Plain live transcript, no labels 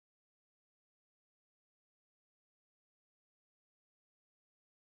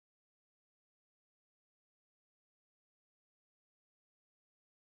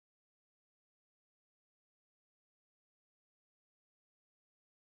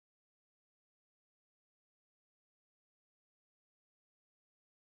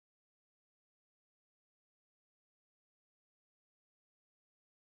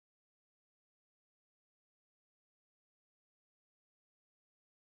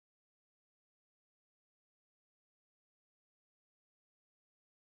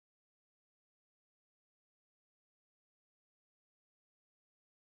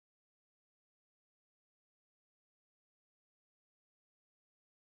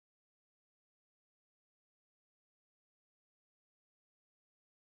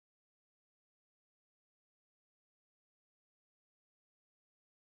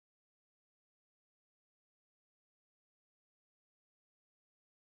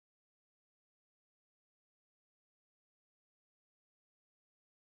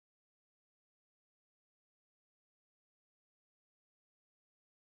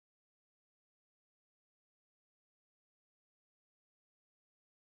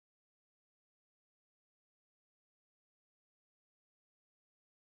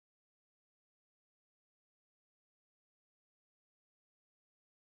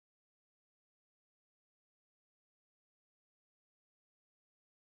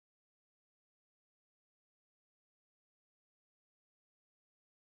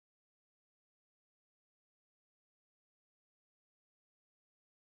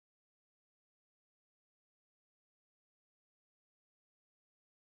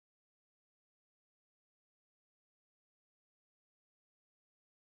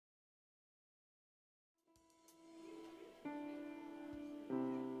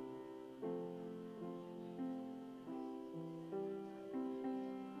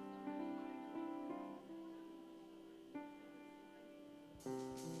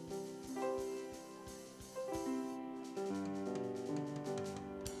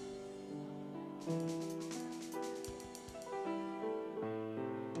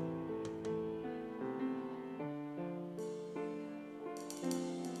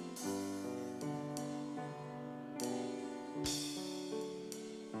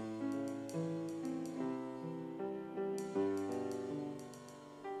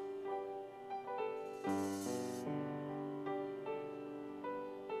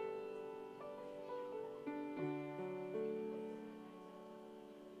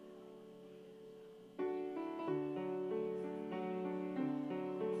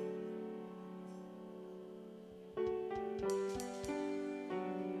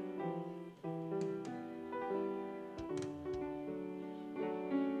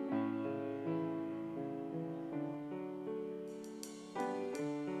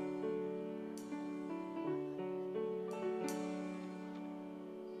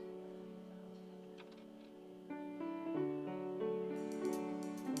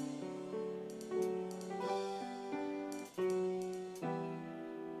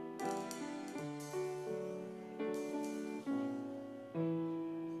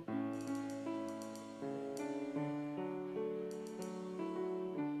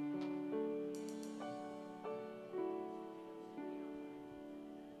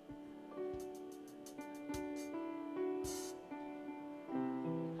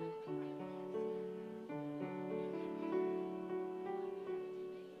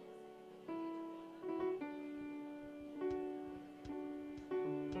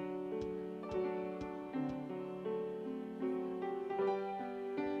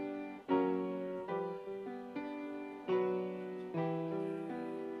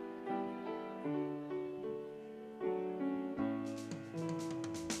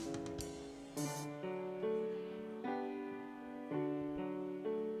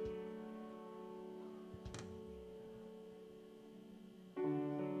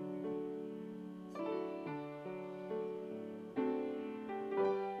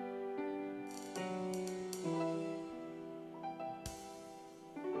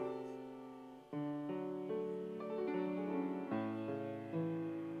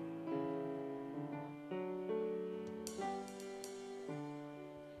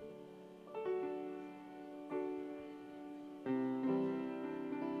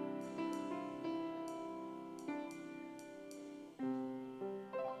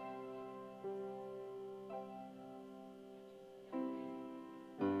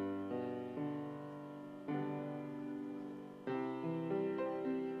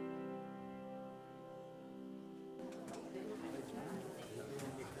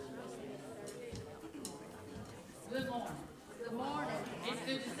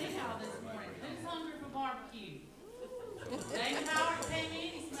y'all this morning. Who's hungry for barbecue? David Howard came in,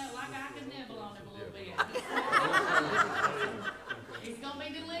 he smelled like I could nibble on him a little bit. It's going to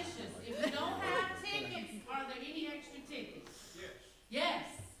be delicious. If you don't have tickets, are there any extra tickets? Yes.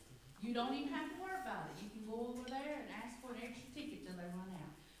 You don't even have to worry about it. You can go over there and ask for an extra ticket till they run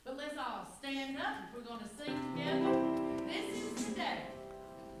out. But let's all stand up. We're going to sing together. This is the day.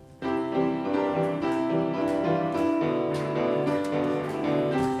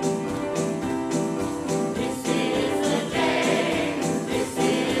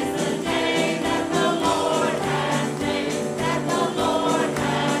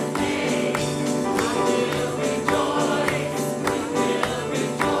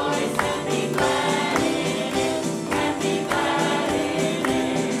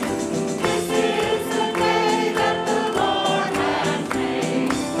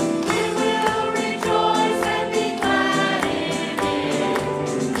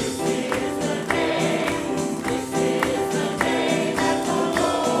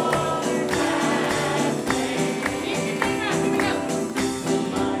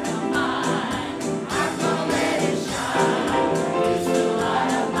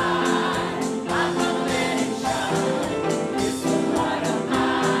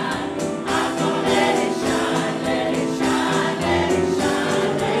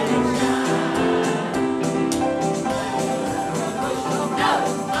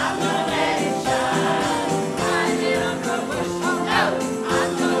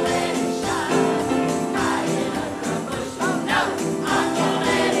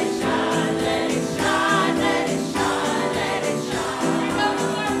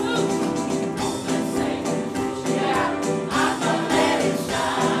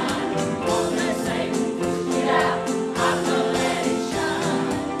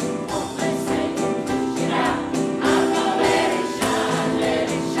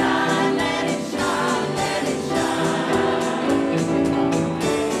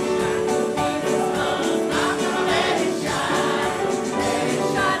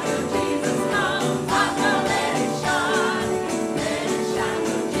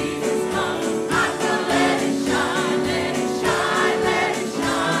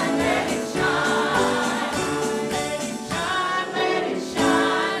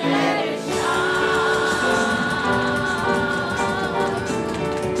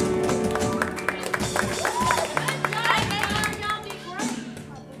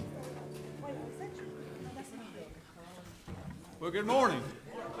 Good morning.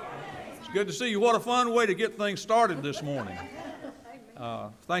 It's good to see you. What a fun way to get things started this morning.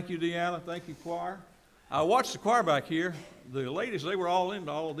 Thank you, Deanna. Thank you, choir. I watched the choir back here. The ladies, they were all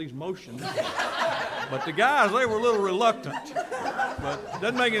into all of these motions. But the guys, they were a little reluctant. But it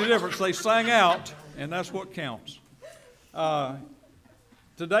doesn't make any difference. They sang out, and that's what counts.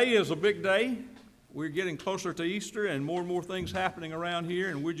 Today is a big day. We're getting closer to Easter and more things happening around here,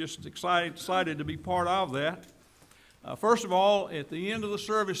 and we're just excited to be part of that. First of all, at the end of the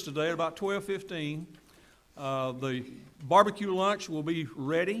service today, at about 12:15, the barbecue lunch will be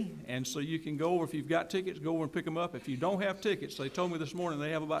ready, and so you can go over, if you've got tickets, go over and pick them up. If you don't have tickets, they told me this morning they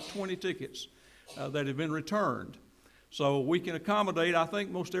have about 20 tickets that have been returned. So we can accommodate, I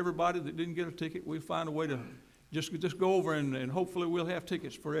think, most everybody that didn't get a ticket. We'll find a way to just go over, and hopefully we'll have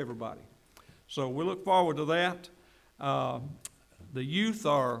tickets for everybody. So we look forward to that. The youth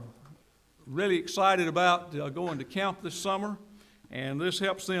are really excited about going to camp this summer, and this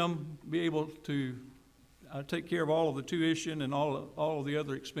helps them be able to take care of all of the tuition and all of the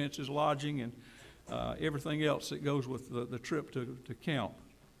other expenses, lodging and everything else that goes with the trip to camp.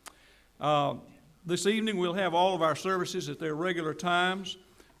 This evening we'll have all of our services at their regular times.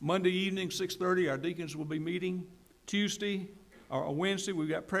 Monday evening, 6:30, our deacons will be meeting. Tuesday or Wednesday, we've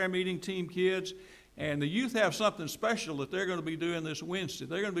got prayer meeting, team kids. And the youth have something special that they're going to be doing this Wednesday.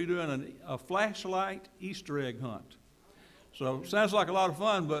 They're going to be doing a flashlight Easter egg hunt. So sounds like a lot of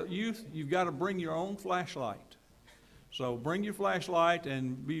fun, but youth, you've got to bring your own flashlight. So bring your flashlight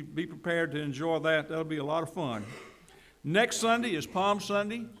and be prepared to enjoy that. That'll be a lot of fun. Next Sunday is Palm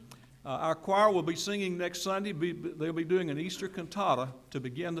Sunday. Our choir will be singing next Sunday. They'll be doing an Easter cantata to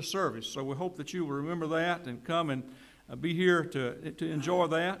begin the service. So we hope that you will remember that and come and be here to enjoy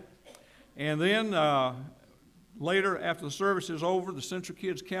that. And then later, after the service is over, the Central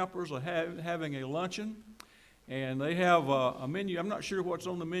Kids Campers are having a luncheon. And they have a menu. I'm not sure what's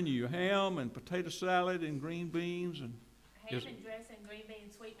on the menu. Ham and potato salad and green beans. And ham and dressing, green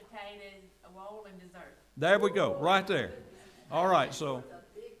beans, sweet potatoes, a roll, and dessert. There we go, right there. All right, so.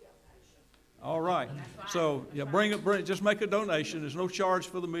 All right. So yeah, bring just make a donation. There's no charge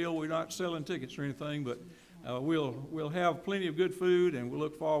for the meal. We're not selling tickets or anything, but We'll have plenty of good food, and we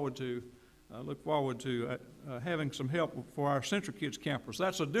look forward to having some help for our Central Kids campers.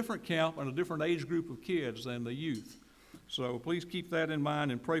 That's a different camp and a different age group of kids than the youth. So please keep that in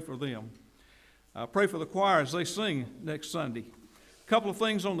mind and pray for them. Pray for the choir as they sing next Sunday. A couple of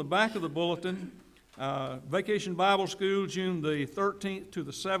things on the back of the bulletin. Vacation Bible School, June the 13th to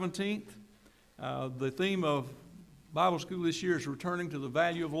the 17th. The theme of Bible school this year is returning to the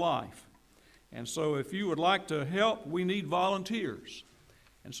value of life. And so if you would like to help, we need volunteers.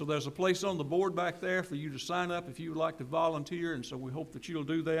 And so there's a place on the board back there for you to sign up if you would like to volunteer, and so we hope that you'll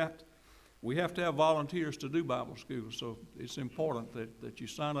do that. We have to have volunteers to do Bible school, so it's important that you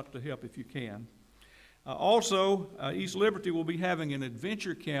sign up to help if you can. Also, East Liberty will be having an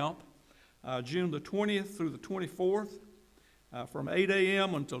adventure camp June the 20th through the 24th from 8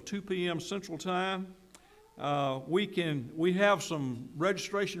 a.m. until 2 p.m. Central Time. We have some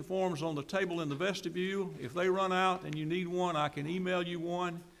registration forms on the table in the vestibule. If they run out and you need one, I can email you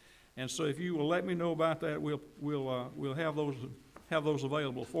one. And so if you will let me know about that, we'll have those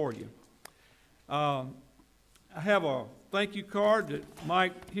available for you. I have a thank you card that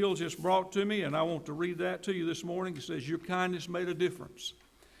Mike Hill just brought to me, and I want to read that to you this morning. It says, "Your kindness made a difference,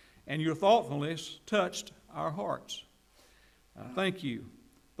 and your thoughtfulness touched our hearts." Thank you.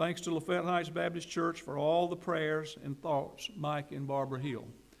 Thanks to Lafayette Heights Baptist Church for all the prayers and thoughts, Mike and Barbara Hill.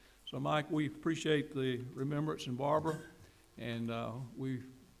 So, Mike, we appreciate the remembrance in Barbara, and we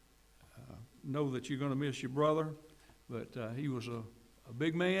know that you're going to miss your brother, but he was a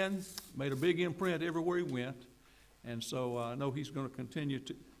big man, made a big imprint everywhere he went, and so I know he's going to continue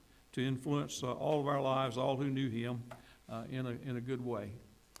to influence all of our lives, all who knew him, in a good way.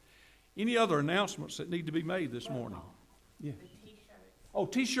 Any other announcements that need to be made this morning? Yeah. Oh,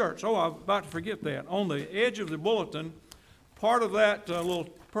 T-shirts. Oh, I was about to forget that. On the edge of the bulletin, part of that little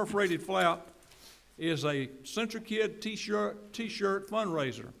perforated flap is a Central Kid T-shirt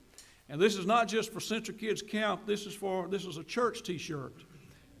fundraiser. And this is not just for Central Kids Camp. This is a church T-shirt.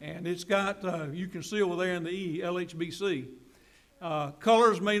 And it's got, you can see over there in the E, LHBC.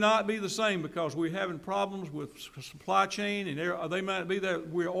 Colors may not be the same because we're having problems with supply chain, and they might be there.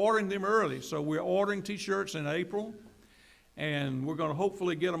 We're ordering them early. So we're ordering T-shirts in April. And we're going to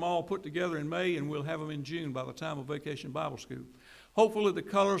hopefully get them all put together in May, and we'll have them in June by the time of Vacation Bible School. Hopefully the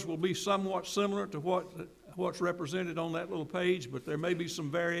colors will be somewhat similar to what's represented on that little page, but there may be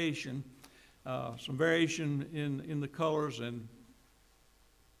some variation in the colors,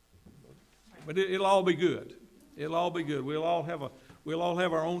 but it'll all be good. It'll all be good. We'll all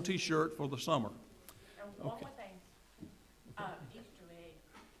have our own T-shirt for the summer. One more thing. Easter egg.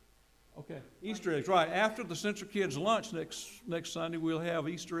 Okay, Easter eggs, right. After the Central Kids lunch next Sunday, we'll have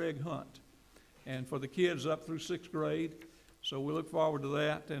Easter egg hunt. And for the kids up through 6th grade, so we look forward to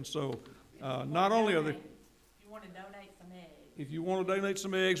that. And so not only are they... If you want to donate some eggs. If you want to donate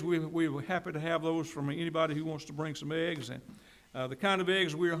some eggs, we're happy to have those from anybody who wants to bring some eggs. And the kind of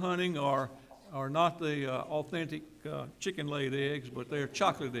eggs we're hunting are not the authentic chicken-laid eggs, but they're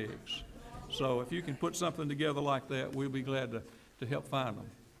chocolate eggs. So if you can put something together like that, we'll be glad to help find them.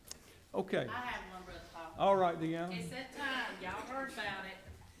 Okay. I have one, Brother Paul. All right, Deanna. It's that time, y'all heard about it.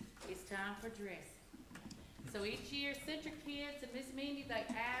 It's time for dressing. So each year, Central Kids and Miss Mindy, they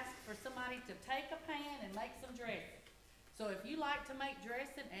ask for somebody to take a pan and make some dressing. So if you like to make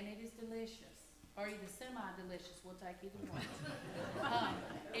dressing, and it is delicious, or either semi-delicious, we'll take either one.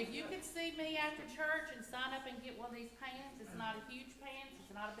 If you could see me after church and sign up and get one of these pans, it's not a huge pan,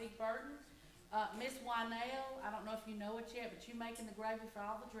 it's not a big burden. Miss Wynell, I don't know if you know it yet, but you're making the gravy for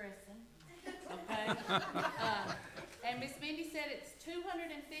all the dressing, okay? And Miss Mindy said it's $250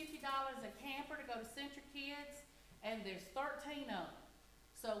 a camper to go to Central Kids, and there's 13 of them.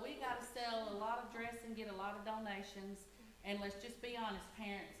 So we gotta sell a lot of dressing, get a lot of donations, and let's just be honest,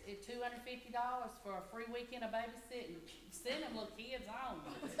 parents, it's $250 for a free weekend of babysitting. Send them little kids home.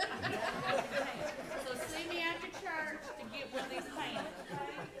 So see me after church to get one of these pans,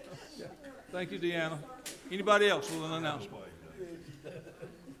 okay? Thank you, Deanna. Anybody else with an announcement?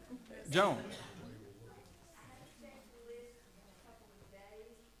 Joan.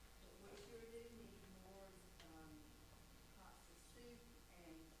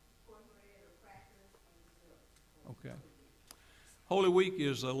 Okay. Holy Week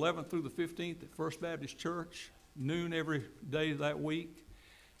is 11th through the 15th at First Baptist Church, noon every day that week.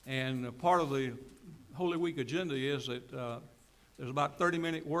 And part of the Holy Week agenda is that there's about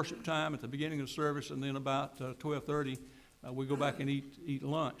 30-minute worship time at the beginning of the service, and then about 12:30 we go back and eat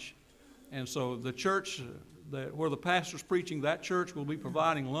lunch. And so the church where the pastor's preaching, that church will be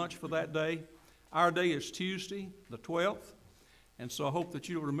providing lunch for that day. Our day is Tuesday, the 12th. And so I hope that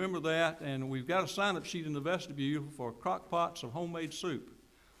you'll remember that, and we've got a sign-up sheet in the vestibule for crock pots of homemade soup.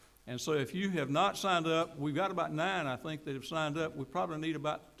 And so if you have not signed up, we've got about 9, I think, that have signed up. We probably need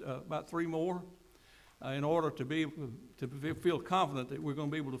about 3 more in order to be able to feel confident that we're going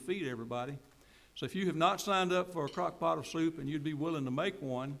to be able to feed everybody. So if you have not signed up for a crock pot of soup and you'd be willing to make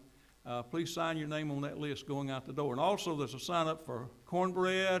one, please sign your name on that list going out the door. And also there's a sign up for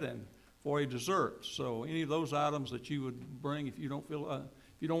cornbread and for a dessert. So any of those items that you would bring, if you don't feel,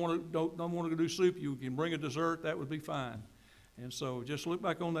 if you don't want to do soup, you can bring a dessert. That would be fine. And so just look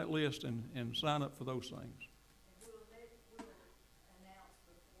back on that list and sign up for those things. We'll announce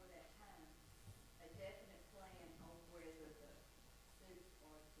before that time a definite plan on whether the soup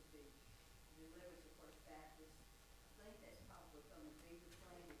are to be delivered to First Baptist. I think that's probably gonna be the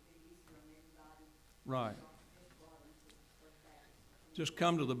plan, it'd be easier on everybody. Right. Just brought them to First Baptist. Just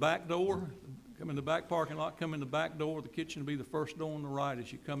come to the back door, come in the back parking lot, come in the back door. The kitchen will be the first door on the right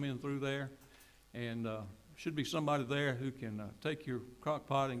as you come in through there. And should be somebody there who can take your crock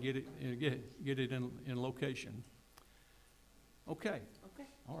pot and get it in location. Okay. Okay.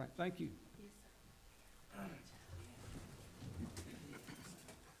 All right, thank you. All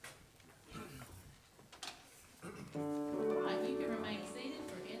right, you can remain seated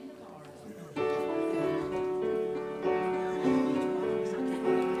for in the car.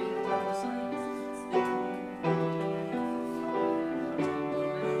 Still on the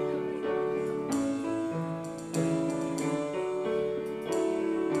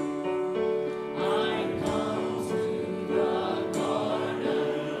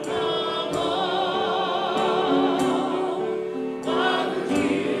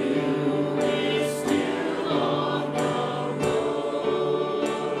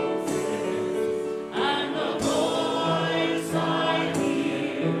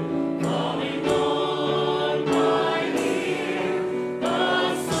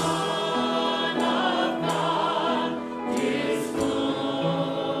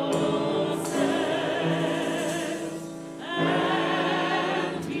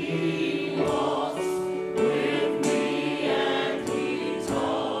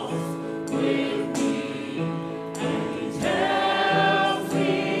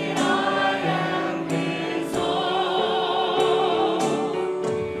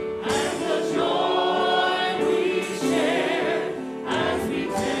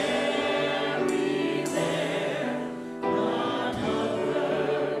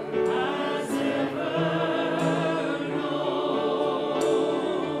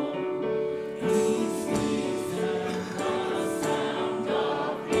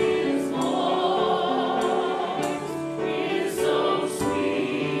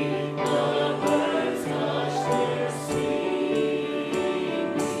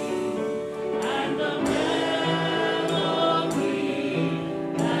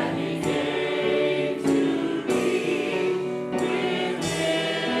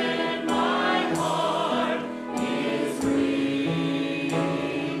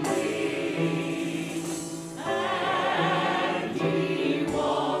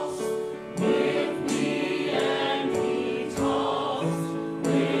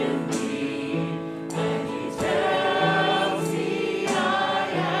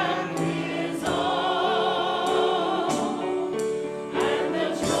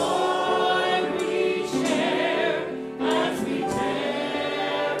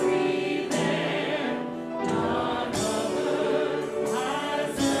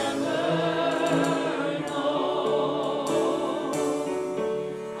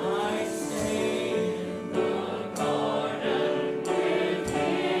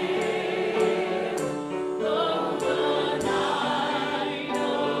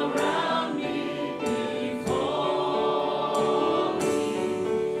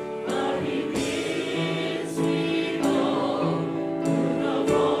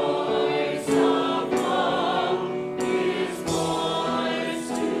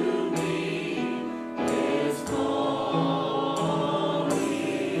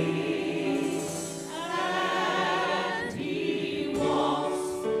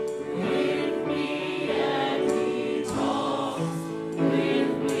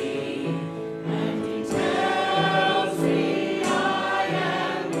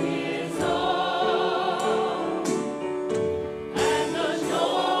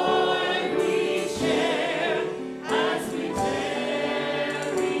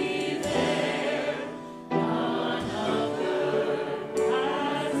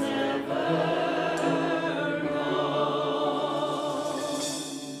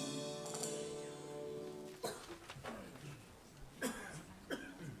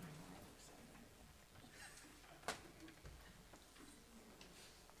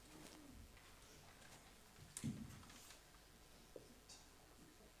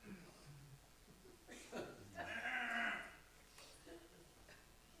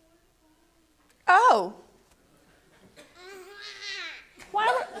know? Why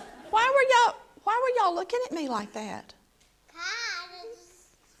were y'all looking at me like that?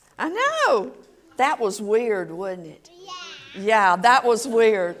 I know. That was weird, wasn't it? Yeah, that was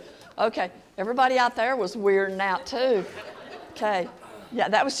weird. Okay, everybody out there was weirding out too. Okay, yeah,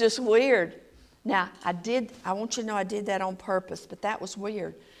 that was just weird. Now, I want you to know I did that on purpose, but that was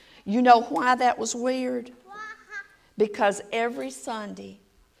weird. You know why that was weird? Because every Sunday,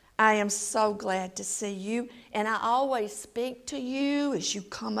 I am so glad to see you, and I always speak to you as you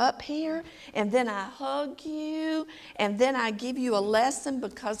come up here, and then I hug you, and then I give you a lesson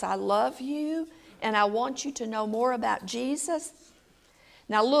because I love you, and I want you to know more about Jesus.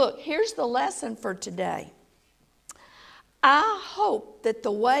 Now look, here's the lesson for today. I hope that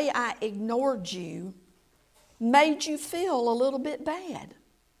the way I ignored you made you feel a little bit bad.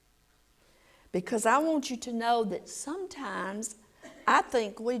 Because I want you to know that sometimes I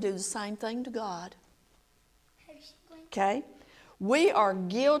think we do the same thing to God. Okay? We are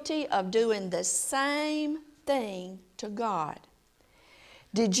guilty of doing the same thing to God.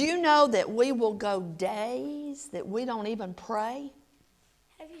 Did you know that we will go days that we don't even pray?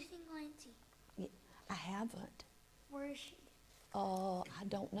 Have you seen Clancy? I haven't. Where is she? I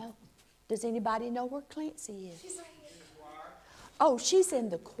don't know. Does anybody know where Clancy is? She's right here. Oh, she's in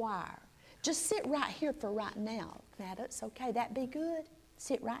the choir. Just sit right here for right now. Now, that's okay. That'd be good.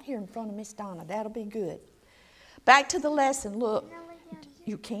 Sit right here in front of Miss Donna. That'll be good. Back to the lesson. Look, Can I lay down here?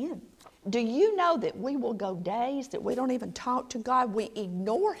 you can. Do you know that we will go days that we don't even talk to God? We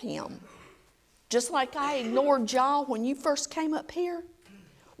ignore Him. Just like I ignored y'all when you first came up here.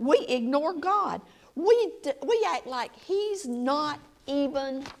 We ignore God. We act like He's not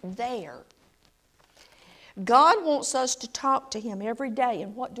even there. God wants us to talk to Him every day.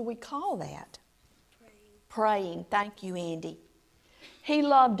 And what do we call that? Praying. Thank you, Andy. He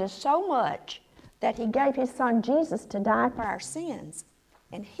loved us so much that He gave His Son Jesus to die for our sins.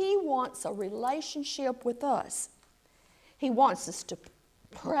 And He wants a relationship with us. He wants us to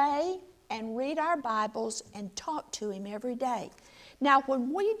pray and read our Bibles and talk to Him every day. Now,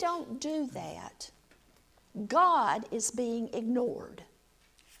 when we don't do that, God is being ignored.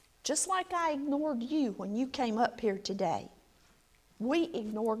 Just like I ignored you when you came up here today. We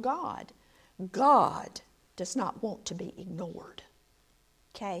ignore God. God does not want to be ignored.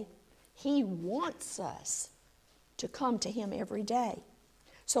 Okay? He wants us to come to Him every day.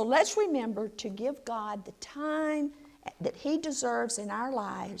 So let's remember to give God the time that He deserves in our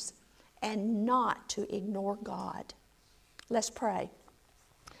lives and not to ignore God. Let's pray.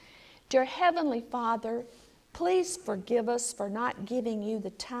 Dear Heavenly Father, please forgive us for not giving You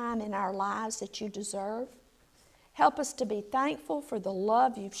the time in our lives that You deserve. Help us to be thankful for the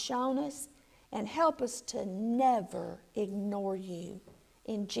love You've shown us, and help us to never ignore You.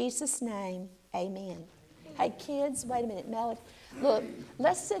 In Jesus' name, amen. Hey kids, wait a minute, Melody. Look,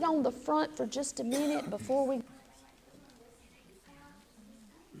 let's sit on the front for just a minute before we...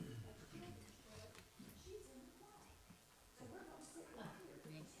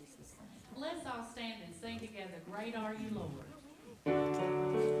 Let's all stand and sing together, Great Are You, Lord.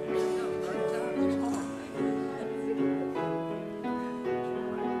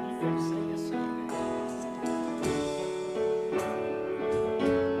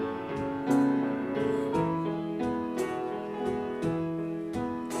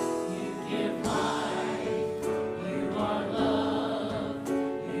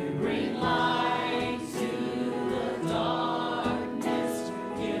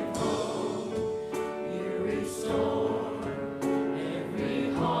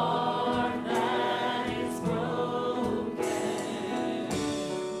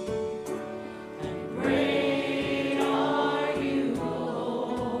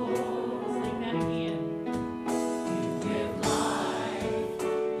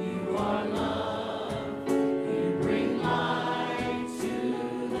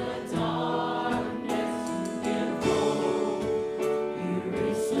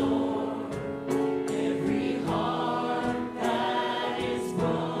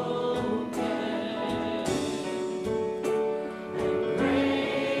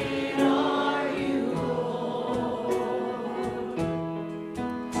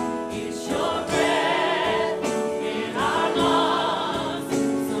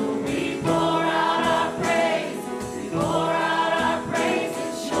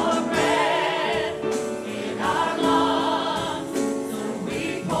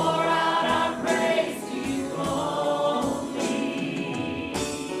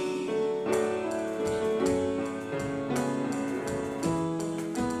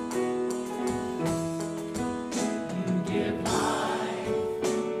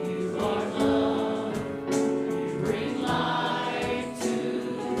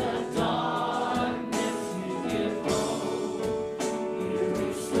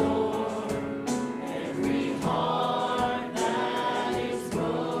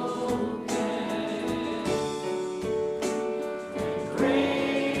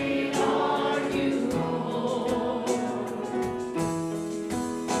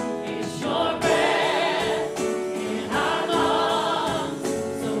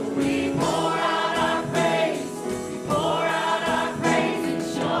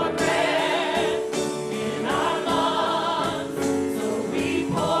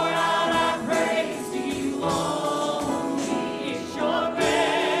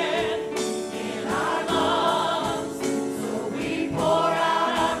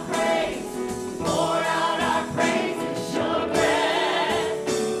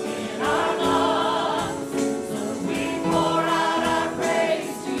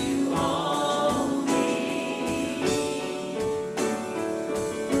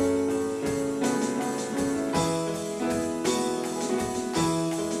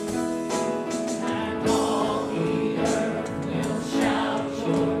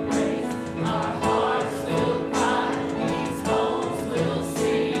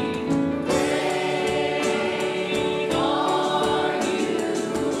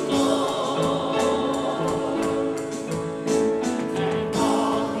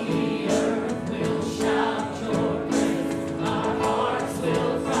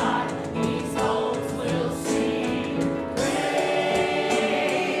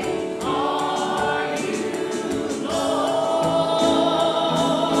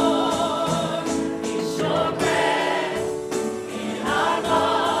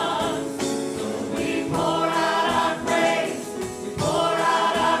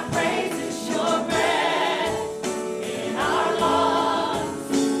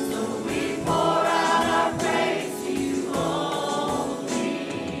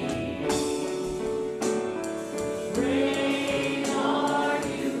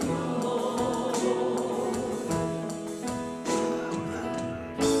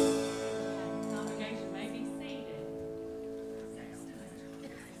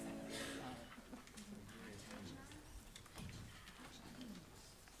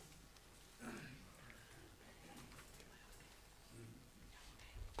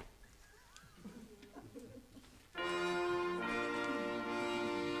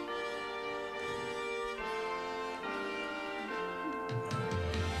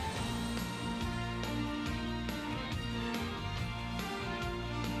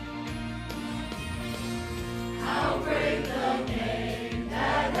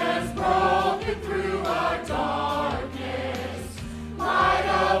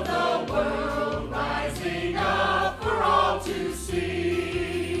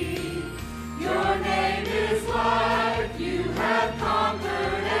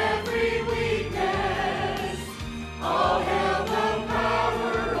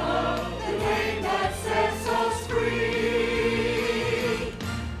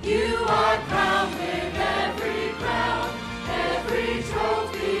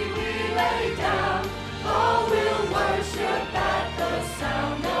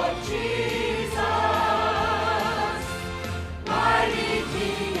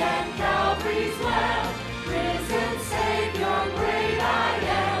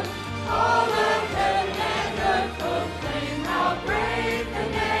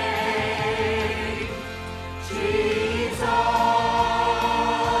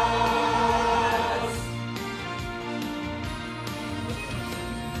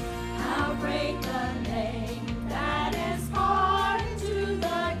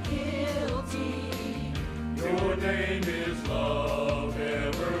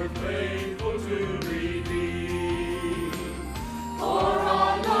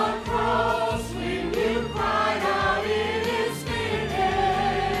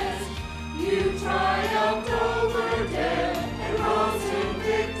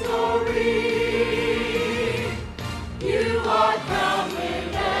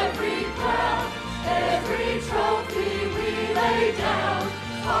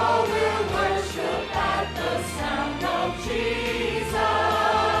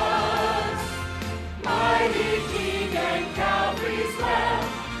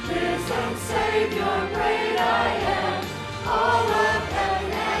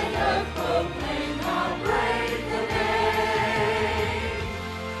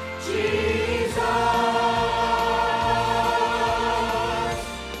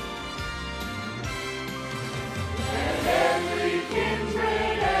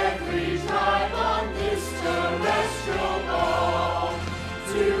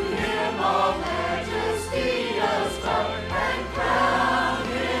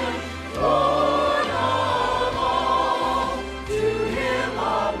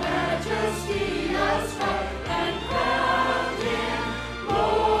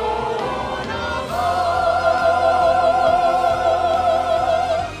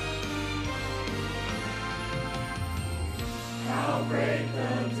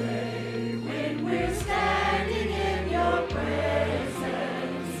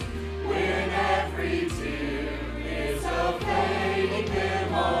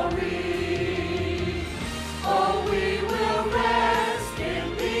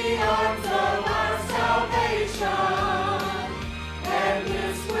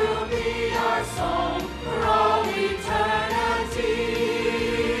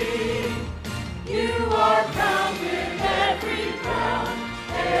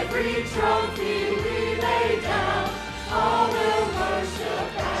 Every trophy we lay down, all will worship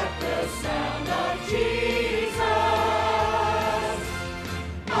at the sound of Jesus.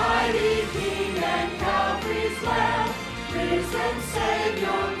 Mighty King and Calvary's Lamb, risen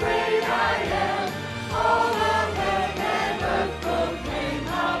Savior, great I am. All of heaven and earth proclaim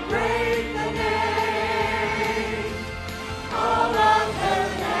how great the name. All of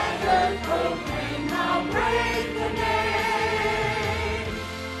heaven and earth proclaim how great the name.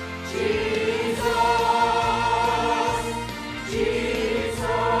 Jesus, Jesus,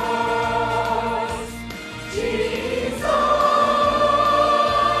 Jesus.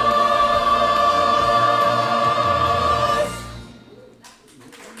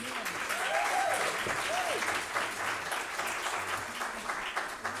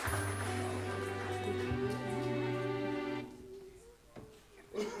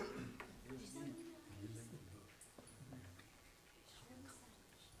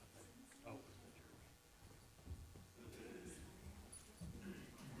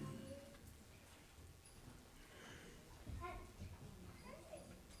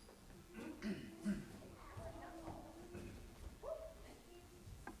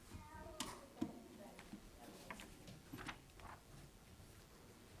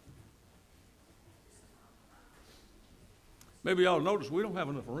 Maybe y'all notice we don't have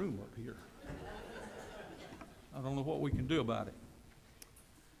enough room up here. I don't know what we can do about it.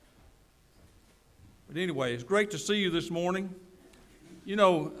 But anyway, it's great to see you this morning. You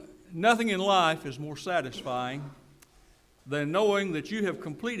know, nothing in life is more satisfying than knowing that you have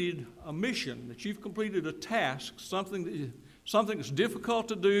completed a mission, that you've completed a task, something that's difficult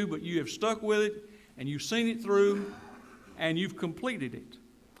to do, but you have stuck with it, and you've seen it through, and you've completed it.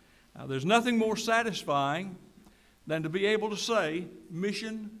 There's nothing more satisfying than to be able to say,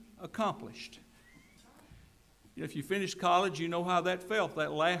 mission accomplished. If you finished college, you know how that felt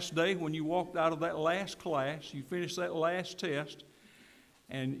that last day when you walked out of that last class, you finished that last test,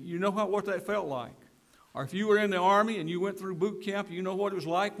 and you know what that felt like. Or if you were in the Army and you went through boot camp, you know what it was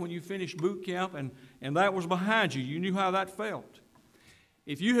like when you finished boot camp and that was behind you. You knew how that felt.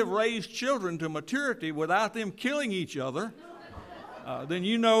 If you have raised children to maturity without them killing each other, then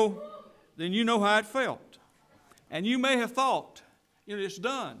you know how it felt. And you may have thought, it's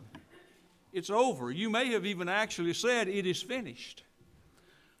done. It's over. You may have even actually said, it is finished.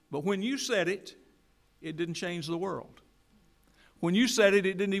 But when you said it, it didn't change the world. When you said it,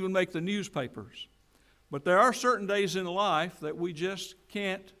 it didn't even make the newspapers. But there are certain days in life that we just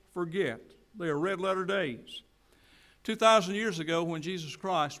can't forget. They are red letter days. 2,000 years ago, when Jesus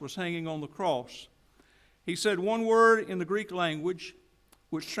Christ was hanging on the cross, he said one word in the Greek language,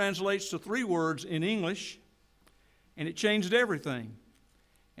 which translates to 3 words in English, and it changed everything.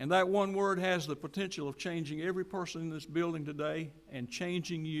 And that one word has the potential of changing every person in this building today and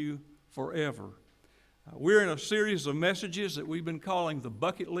changing you forever. We're in a series of messages that we've been calling the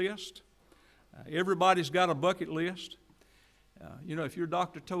bucket list. Everybody's got a bucket list. If your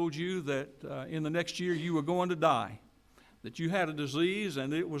doctor told you that in the next year you were going to die, that you had a disease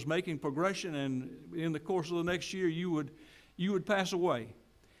and it was making progression, and in the course of the next year you would pass away.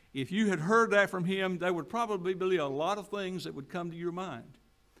 If you had heard that from him, there would probably be a lot of things that would come to your mind.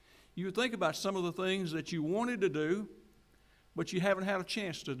 You would think about some of the things that you wanted to do, but you haven't had a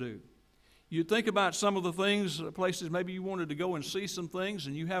chance to do. You'd think about some of the things, places maybe you wanted to go and see some things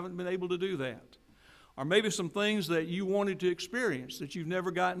and you haven't been able to do that. Or maybe some things that you wanted to experience that you've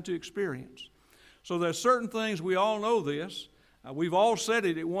never gotten to experience. So there's certain things, we all know this. We've all said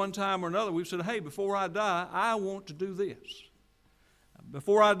it at one time or another. We've said, hey, before I die, I want to do this.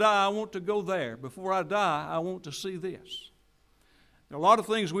 Before I die, I want to go there. Before I die, I want to see this. There are a lot of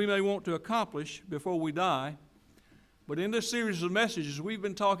things we may want to accomplish before we die, but in this series of messages, we've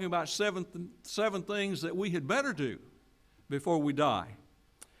been talking about seven things that we had better do before we die.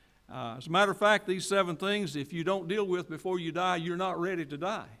 As a matter of fact, these 7 things, if you don't deal with before you die, you're not ready to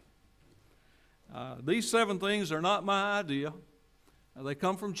die. These 7 things are not my idea. They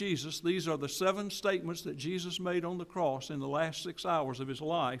come from Jesus. These are the 7 statements that Jesus made on the cross in the last 6 hours of his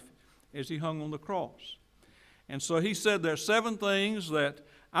life as he hung on the cross. And so he said there are 7 things that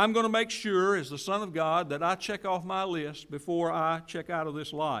I'm going to make sure as the Son of God that I check off my list before I check out of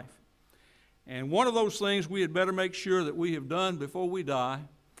this life. And one of those things we had better make sure that we have done before we die,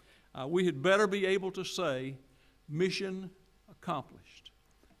 we had better be able to say, mission accomplished.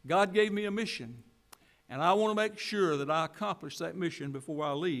 God gave me a mission, and I want to make sure that I accomplish that mission before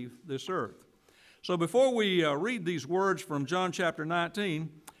I leave this earth. So before we read these words from John chapter 19,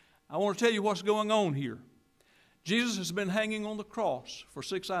 I want to tell you what's going on here. Jesus has been hanging on the cross for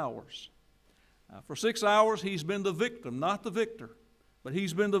 6 hours. For 6 hours, he's been the victim, not the victor. but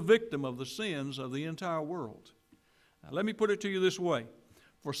he's been the victim of the sins of the entire world. Now, let me put it to you this way.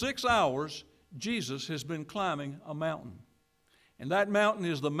 For 6 hours, Jesus has been climbing a mountain. And that mountain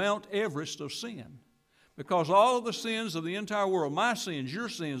is the Mount Everest of sin. Because all of the sins of the entire world, my sins, your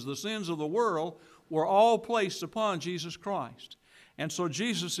sins, the sins of the world, were all placed upon Jesus Christ. And so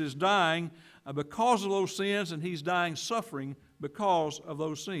Jesus is dying because of those sins, and he's dying suffering because of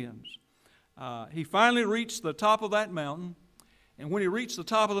those sins. He finally reached the top of that mountain, and when he reached the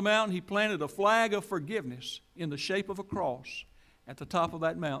top of the mountain, he planted a flag of forgiveness in the shape of a cross at the top of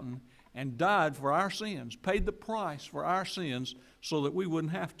that mountain and died for our sins, paid the price for our sins so that we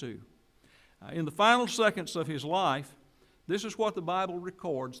wouldn't have to. In the final seconds of his life, this is what the Bible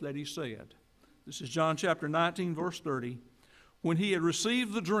records that he said. This is John chapter 19, verse 30. When he had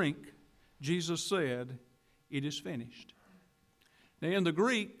received the drink, Jesus said, "It is finished." Now in the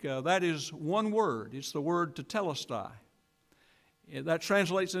Greek, that is one word. It's the word tetelestai. That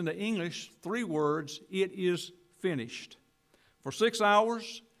translates into English 3 words, "It is finished." For 6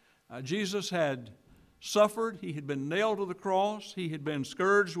 hours, Jesus had suffered. He had been nailed to the cross. He had been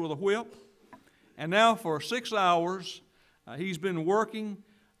scourged with a whip. And now for 6 hours, he's been working.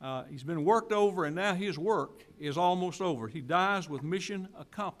 He's been worked over, and now his work is almost over. He dies with mission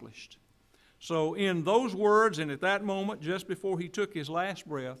accomplished. So in those words, and at that moment, just before he took his last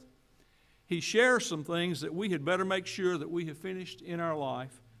breath, he shares some things that we had better make sure that we have finished in our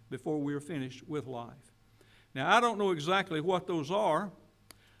life before we are finished with life. Now, I don't know exactly what those are,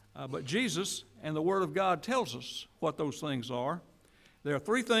 but Jesus and the Word of God tells us what those things are. There are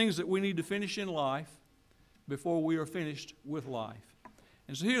 3 things that we need to finish in life before we are finished with life.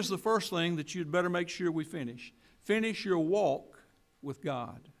 And so here's the first thing that you'd better make sure we finish. Finish your walk with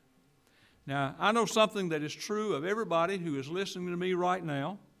God. Now, I know something that is true of everybody who is listening to me right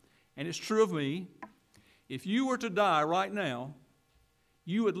now, and it's true of me. If you were to die right now,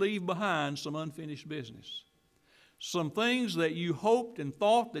 you would leave behind some unfinished business. Some things that you hoped and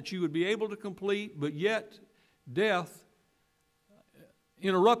thought that you would be able to complete, but yet death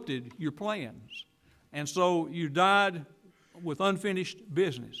interrupted your plans. And so you died with unfinished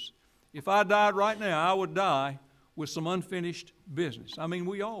business. If I died right now, I would die with some unfinished business. I mean,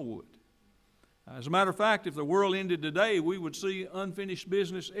 we all would. As a matter of fact, if the world ended today, we would see unfinished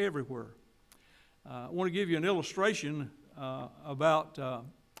business everywhere. I want to give you an illustration about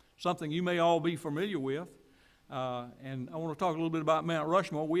something you may all be familiar with. And I want to talk a little bit about Mount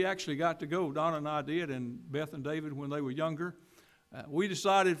Rushmore. We actually got to go, Donna and I did, and Beth and David when they were younger. We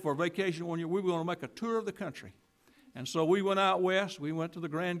decided for vacation one year we were going to make a tour of the country. And so we went out west. We went to the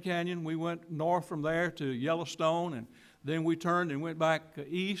Grand Canyon. We went north from there to Yellowstone, and then we turned and went back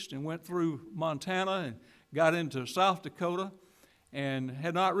east and went through Montana and got into South Dakota, and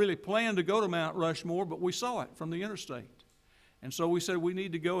had not really planned to go to Mount Rushmore, but we saw it from the interstate. And so we said we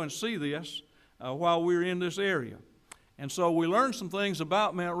need to go and see this while we were in this area. And so we learned some things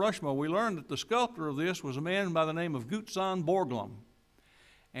about Mount Rushmore. We learned that the sculptor of this was a man by the name of Gutzon Borglum.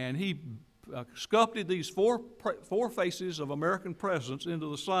 And he sculpted these four faces of American presidents into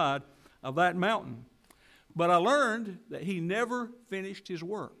the side of that mountain. But I learned that he never finished his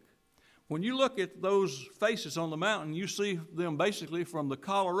work. When you look at those faces on the mountain, you see them basically from the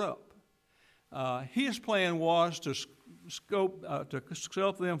collar up. His plan was to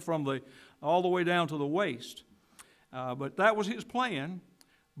sculpt them from all the way down to the waist. But that was his plan,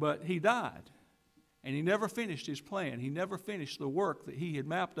 but he died. And he never finished his plan. He never finished the work that he had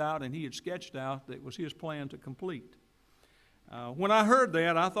mapped out and he had sketched out that was his plan to complete. When I heard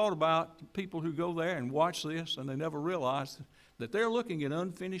that, I thought about people who go there and watch this and they never realize that they're looking at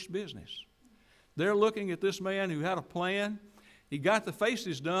unfinished business. They're looking at this man who had a plan. He got the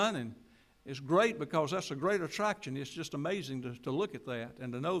faces done, and it's great because that's a great attraction. It's just amazing to look at that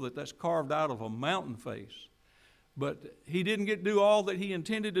and to know that that's carved out of a mountain face. But he didn't get to do all that he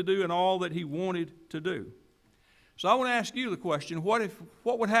intended to do and all that he wanted to do. So I want to ask you the question,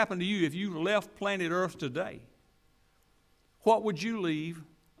 what would happen to you if you left planet Earth today? What would you leave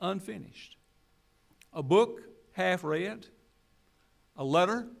unfinished? A book half read, a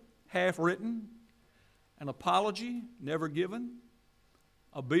letter half written, an apology never given,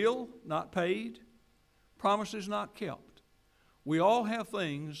 a bill not paid, promises not kept. We all have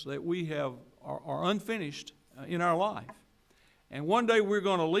things that we are unfinished in our life. And one day we're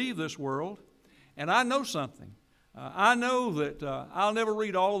going to leave this world, and I know something. I know that I'll never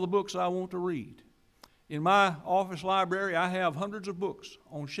read all of the books I want to read. In my office library, I have hundreds of books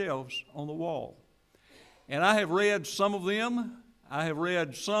on shelves on the wall. And I have read some of them. I have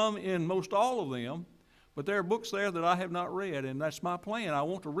read some in most all of them. But there are books there that I have not read, and that's my plan. I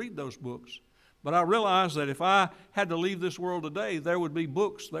want to read those books. But I realize that if I had to leave this world today, there would be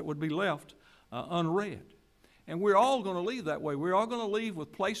books that would be left unread. And we're all going to leave that way. We're all going to leave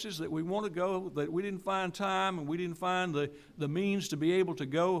with places that we want to go that we didn't find time and we didn't find the means to be able to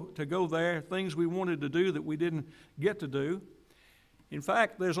go there, things we wanted to do that we didn't get to do. In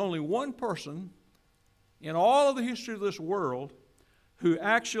fact, there's only one person in all of the history of this world who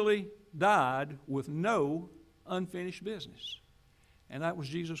actually died with no unfinished business, and that was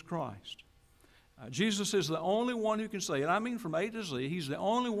Jesus Christ. Jesus is the only one who can say, and I mean from A to Z, he's the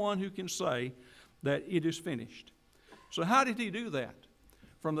only one who can say that it is finished. So how did he do that?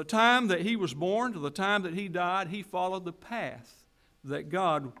 From the time that he was born to the time that he died, he followed the path that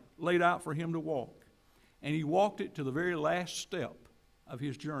God laid out for him to walk. And he walked it to the very last step of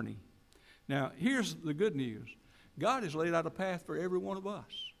his journey. Now, here's the good news. God has laid out a path for every one of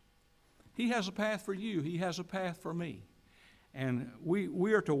us. He has a path for you. He has a path for me. And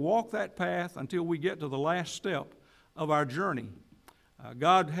we are to walk that path until we get to the last step of our journey.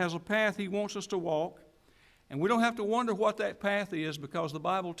 God has a path he wants us to walk, and we don't have to wonder what that path is because the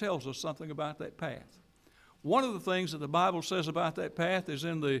Bible tells us something about that path. One of the things that the Bible says about that path is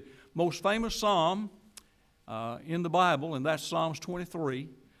in the most famous psalm in the Bible, and that's Psalms 23.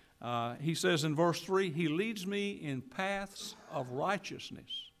 He says in verse 3, He leads me in paths of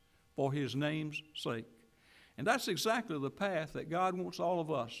righteousness for His name's sake. And that's exactly the path that God wants all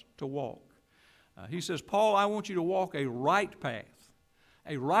of us to walk. He says, Paul, I want you to walk a right path,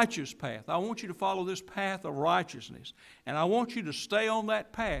 a righteous path. I want you to follow this path of righteousness. And I want you to stay on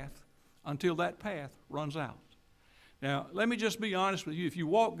that path until that path runs out. Now, let me just be honest with you. If you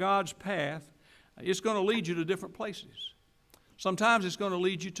walk God's path, it's going to lead you to different places. Sometimes it's going to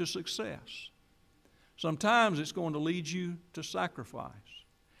lead you to success. Sometimes it's going to lead you to sacrifice.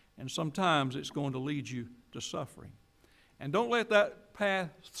 And sometimes it's going to lead you to suffering. And don't let that path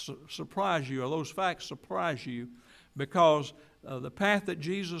surprise you or those facts surprise you, because the path that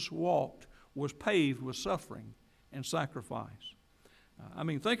Jesus walked was paved with suffering and sacrifice.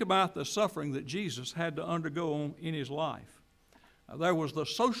 Think about the suffering that Jesus had to undergo in his life. There was the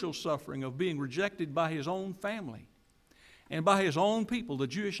social suffering of being rejected by his own family and by his own people, the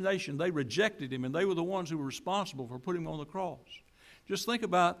Jewish nation. They rejected him, and they were the ones who were responsible for putting him on the cross. Just think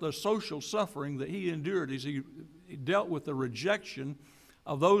about the social suffering that he endured as he dealt with the rejection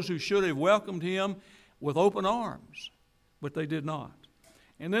of those who should have welcomed him with open arms, but they did not.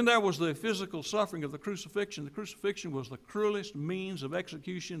 And then there was the physical suffering of the crucifixion. The crucifixion was the cruelest means of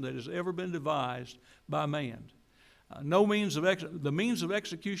execution that has ever been devised by man. The means of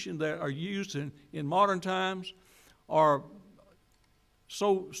execution that are used in modern times are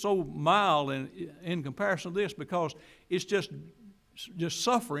so mild in comparison to this, because it's just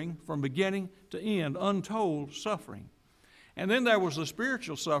suffering from beginning to end, untold suffering. And then there was the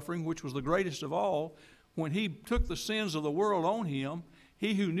spiritual suffering, which was the greatest of all, when he took the sins of the world on him.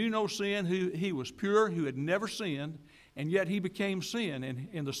 He who knew no sin, he was pure, who had never sinned, and yet he became sin.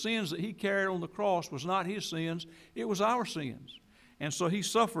 And the sins that he carried on the cross was not his sins, it was our sins. And so he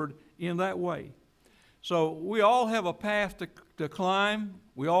suffered in that way. So we all have a path to climb.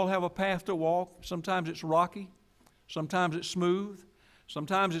 We all have a path to walk. Sometimes it's rocky. Sometimes it's smooth.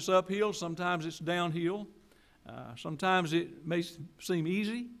 Sometimes it's uphill. Sometimes it's downhill. Sometimes it may seem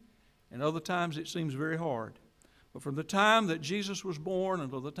easy, and other times it seems very hard. But from the time that Jesus was born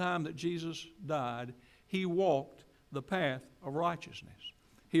until the time that Jesus died, he walked the path of righteousness.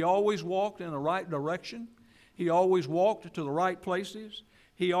 He always walked in the right direction. He always walked to the right places.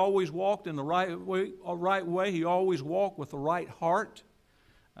 He always walked in the right way. He always walked with the right heart.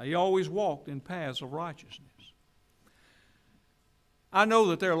 He always walked in paths of righteousness. I know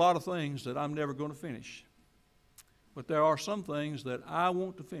that there are a lot of things that I'm never going to finish, but there are some things that I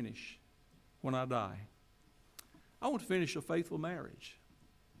want to finish when I die. I want to finish a faithful marriage.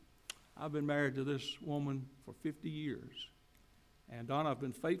 I've been married to this woman for 50 years. And Donna, I've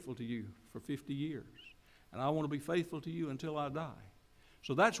been faithful to you for 50 years. And I want to be faithful to you until I die.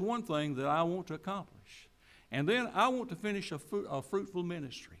 So that's one thing that I want to accomplish. And then I want to finish a fruitful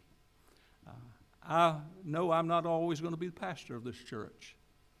ministry. I know I'm not always going to be the pastor of this church.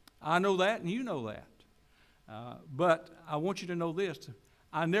 I know that, and you know that. But I want you to know this.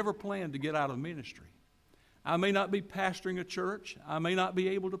 I never planned to get out of ministry. I may not be pastoring a church. I may not be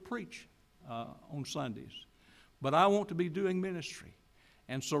able to preach on Sundays. But I want to be doing ministry.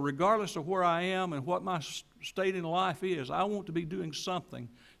 And so regardless of where I am and what my state in life is, I want to be doing something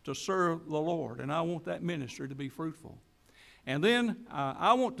to serve the Lord. And I want that ministry to be fruitful. And then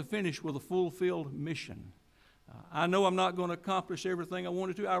I want to finish with a fulfilled mission. I know I'm not going to accomplish everything I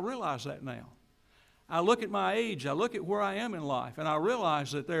wanted to. I realize that now. I look at my age, I look at where I am in life, and I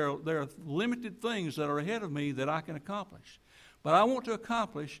realize that there are limited things that are ahead of me that I can accomplish. But I want to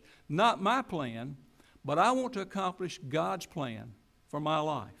accomplish not my plan, but I want to accomplish God's plan for my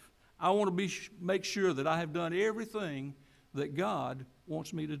life. I want to make sure that I have done everything that God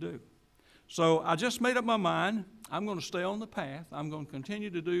wants me to do. So I just made up my mind. I'm going to stay on the path. I'm going to continue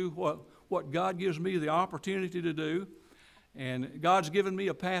to do what God gives me the opportunity to do. And God's given me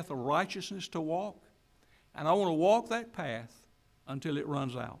a path of righteousness to walk. And I want to walk that path until it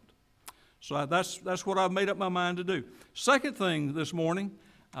runs out. So that's what I've made up my mind to do. Second thing this morning,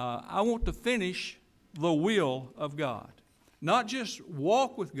 I want to finish the will of God. Not just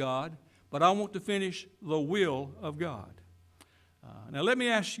walk with God, but I want to finish the will of God. Now let me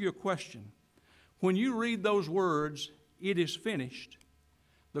ask you a question. When you read those words, "It is finished,"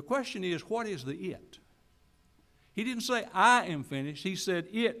 the question is, what is the it? He didn't say, "I am finished." He said,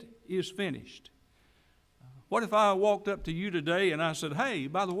 "It is finished." What if I walked up to you today and I said, "Hey,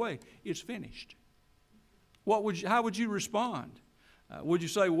 by the way, it's finished"? How would you respond? Would you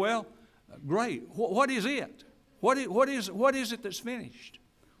say, "Well, great. What is it? What is it that's finished?"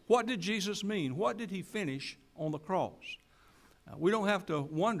 What did Jesus mean? What did he finish on the cross? We don't have to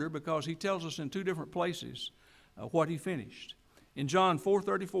wonder, because he tells us in two different places what he finished. In John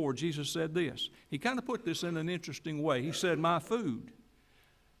 4:34, Jesus said this. He kind of put this in an interesting way. He said, "My food."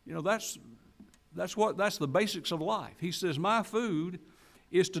 You know, that's the basics of life. He says, "My food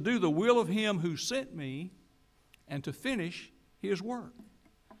is to do the will of him who sent me and to finish his work."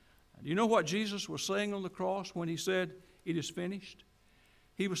 Do you know what Jesus was saying on the cross when he said, "It is finished"?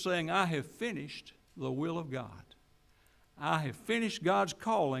 He was saying, I have finished the will of God. I have finished God's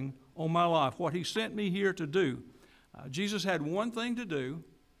calling on my life, what he sent me here to do. Jesus had one thing to do,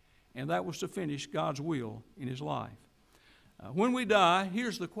 and that was to finish God's will in his life. When we die,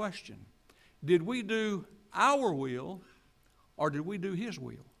 here's the question. Did we do our will, or did we do his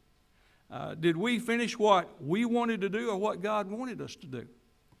will? Did we finish what we wanted to do, or what God wanted us to do?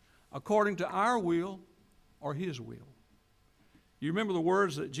 According to our will or his will? You remember the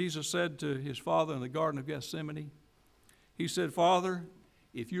words that Jesus said to his Father in the Garden of Gethsemane? He said, "Father,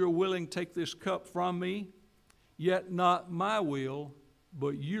 if you're willing, take this cup from me, yet not my will,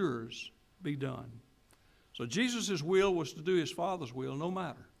 but yours be done." So Jesus' will was to do his Father's will no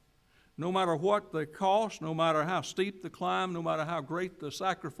matter. No matter what the cost, no matter how steep the climb, no matter how great the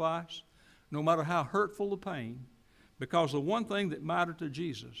sacrifice, no matter how hurtful the pain, because the one thing that mattered to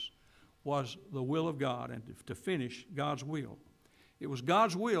Jesus was the will of God and to finish God's will. It was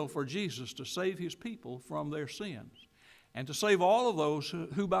God's will for Jesus to save his people from their sins and to save all of those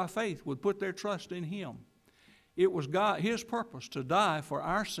who by faith would put their trust in him. It was his purpose to die for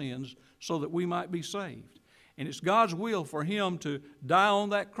our sins so that we might be saved. And it's God's will for him to die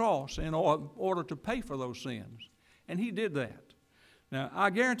on that cross in order to pay for those sins. And he did that. Now, I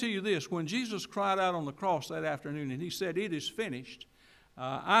guarantee you this, when Jesus cried out on the cross that afternoon and he said, "It is finished,"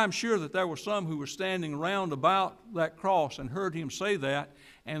 I'm sure that there were some who were standing round about that cross and heard him say that,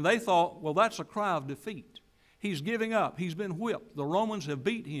 and they thought, well, that's a cry of defeat. He's giving up. He's been whipped. The Romans have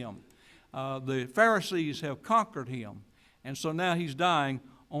beat him. The Pharisees have conquered him. And so now he's dying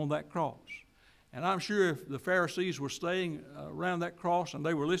on that cross. And I'm sure if the Pharisees were staying around that cross and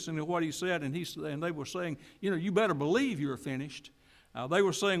they were listening to what he said, and they were saying, you better believe you're finished. They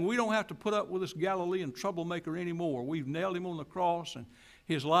were saying, we don't have to put up with this Galilean troublemaker anymore. We've nailed him on the cross and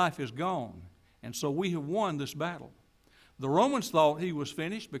his life is gone. And so we have won this battle. The Romans thought he was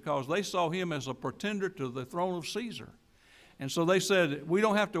finished because they saw him as a pretender to the throne of Caesar. And so they said, we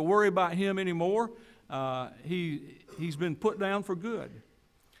don't have to worry about him anymore. He's been put down for good.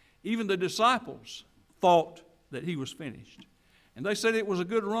 Even the disciples thought that he was finished. And they said it was a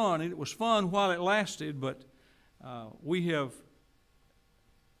good run and it was fun while it lasted, but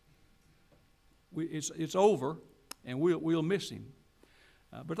it's over and we'll miss him.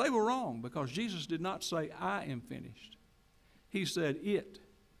 But they were wrong because Jesus did not say, I am finished. He said, it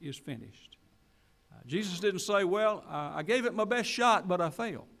is finished. Jesus didn't say, well, I gave it my best shot, but I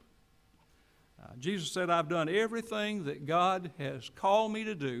failed. Jesus said, I've done everything that God has called me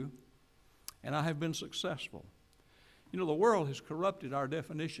to do, and I have been successful. The world has corrupted our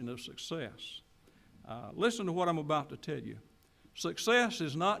definition of success. Listen to what I'm about to tell you. Success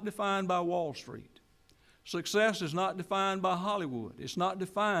is not defined by Wall Street. Success is not defined by Hollywood. It's not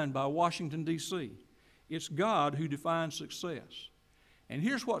defined by Washington, D.C. It's God who defines success. And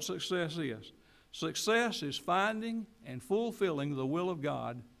here's what success is. Success is finding and fulfilling the will of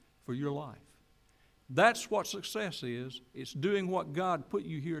God for your life. That's what success is. It's doing what God put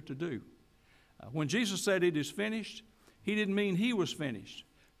you here to do. When Jesus said it is finished, he didn't mean he was finished.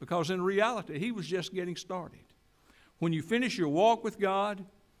 because in reality, he was just getting started. When you finish your walk with God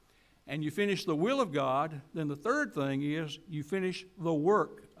and you finish the will of God, then the third thing is you finish the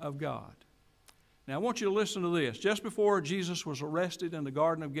work of God. Now, I want you to listen to this. Just before Jesus was arrested in the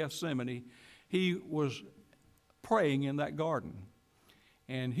Garden of Gethsemane, he was praying in that garden.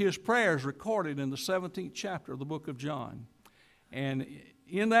 And his prayer is recorded in the 17th chapter of the book of John. And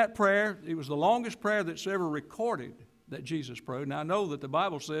in that prayer, it was the longest prayer that's ever recorded that Jesus prayed. Now, I know that the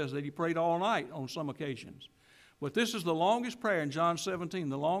Bible says that he prayed all night on some occasions. But this is the longest prayer in John 17,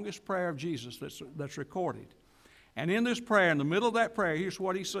 the longest prayer of Jesus that's recorded. And in this prayer, in the middle of that prayer, here's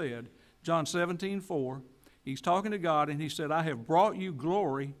what he said. John 17:4, he's talking to God, and he said, I have brought you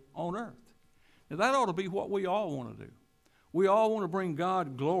glory on earth. Now, that ought to be what we all want to do. We all want to bring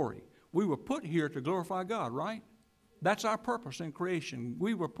God glory. We were put here to glorify God, right? That's our purpose in creation.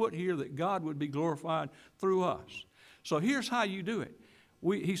 We were put here that God would be glorified through us. So here's how you do it.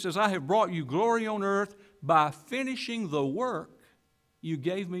 He says, I have brought you glory on earth by finishing the work you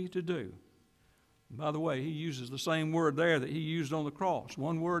gave me to do. By the way, he uses the same word there that he used on the cross.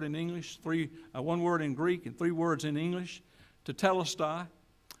 One word in English, one word in Greek, and 3 words in English. Tetelestai,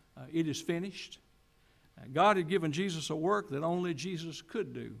 it is finished. God had given Jesus a work that only Jesus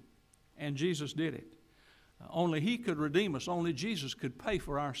could do, and Jesus did it. Only he could redeem us. Only Jesus could pay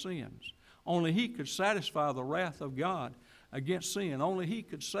for our sins. Only he could satisfy the wrath of God against sin. Only he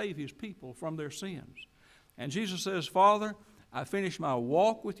could save his people from their sins. And Jesus says, Father, I finished my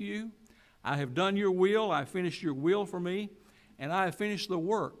walk with you. I have done your will, I have finished your will for me, and I have finished the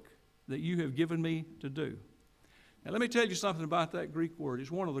work that you have given me to do. Now let me tell you something about that Greek word. It's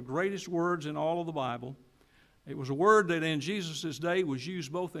one of the greatest words in all of the Bible. It was a word that in Jesus' day was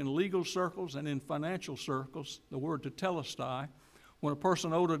used both in legal circles and in financial circles, the word tetelestai. When a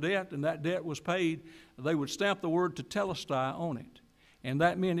person owed a debt and that debt was paid, they would stamp the word tetelestai on it. And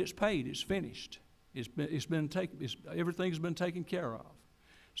that meant it's paid, it's finished. Everything's been taken care of.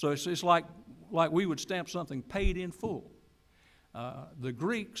 So it's like we would stamp something paid in full. The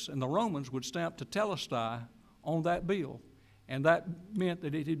Greeks and the Romans would stamp tetelestai on that bill, and that meant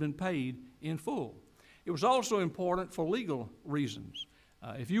that it had been paid in full. It was also important for legal reasons.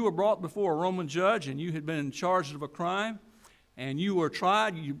 If you were brought before a Roman judge and you had been charged of a crime, and you were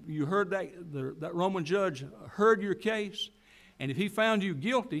tried, you heard that Roman judge heard your case, and if he found you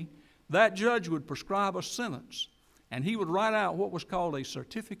guilty, that judge would prescribe a sentence. And he would write out what was called a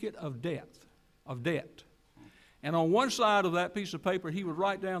certificate of debt. And on one side of that piece of paper, he would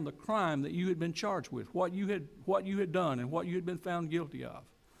write down the crime that you had been charged with, what you had done and what you had been found guilty of.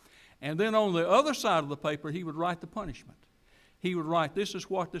 And then on the other side of the paper, he would write the punishment. He would write, this is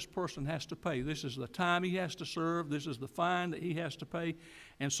what this person has to pay. This is the time he has to serve. This is the fine that he has to pay.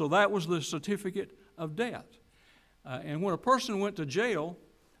 And so that was the certificate of debt. And when a person went to jail,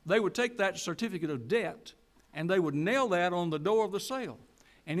 they would take that certificate of debt and they would nail that on the door of the cell.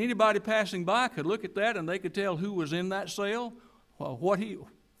 And anybody passing by could look at that and they could tell who was in that cell, what he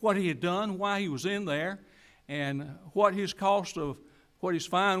had done, why he was in there, and what his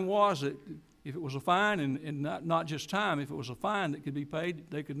fine was. If it was a fine and not just time, if it was a fine that could be paid,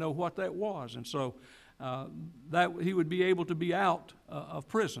 they could know what that was. And so that he would be able to be out of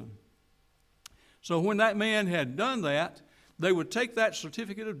prison. So when that man had done that, they would take that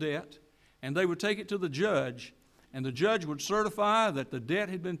certificate of debt and they would take it to the judge, and the judge would certify that the debt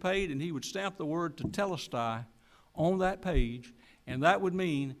had been paid, and he would stamp the word tetelestai on that page, and that would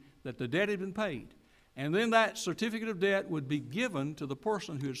mean that the debt had been paid. And then that certificate of debt would be given to the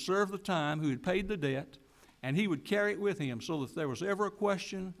person who had served the time, who had paid the debt, and he would carry it with him so that if there was ever a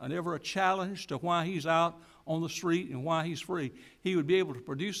question and ever a challenge to why he's out on the street and why he's free, he would be able to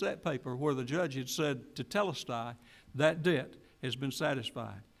produce that paper where the judge had said tetelestai, that debt has been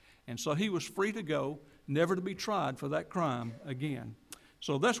satisfied. And so he was free to go, never to be tried for that crime again.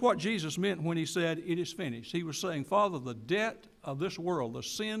 So that's what Jesus meant when he said, it is finished. He was saying, Father, the debt of this world, the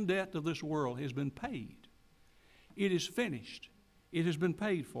sin debt of this world has been paid. It is finished. It has been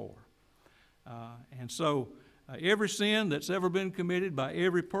paid for. And so every sin that's ever been committed by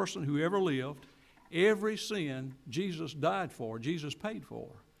every person who ever lived, every sin Jesus died for, Jesus paid for.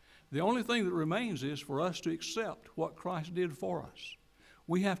 The only thing that remains is for us to accept what Christ did for us.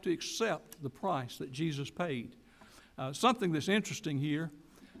 We have to accept the price that Jesus paid. Something that's interesting here,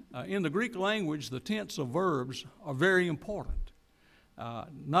 in the Greek language, the tense of verbs are very important.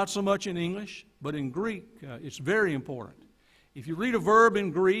 Not so much in English, but in Greek, it's very important. If you read a verb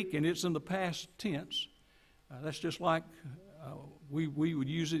in Greek and it's in the past tense, that's just like we would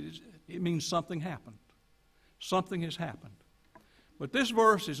use it. It means something happened. Something has happened. But this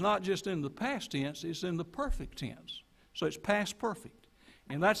verse is not just in the past tense, it's in the perfect tense. So it's past perfect.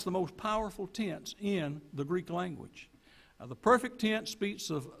 And that's the most powerful tense in the Greek language. The perfect tense speaks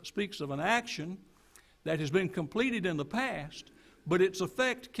of an action that has been completed in the past, but its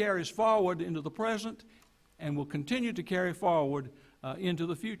effect carries forward into the present and will continue to carry forward into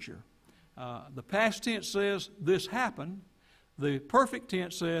the future. The past tense says, this happened. The perfect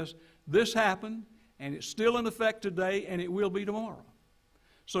tense says, this happened, and it's still in effect today, and it will be tomorrow.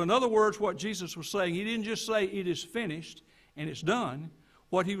 So in other words, what Jesus was saying, he didn't just say it is finished and it's done.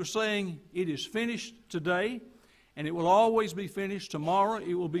 What he was saying, it is finished today, and it will always be finished tomorrow.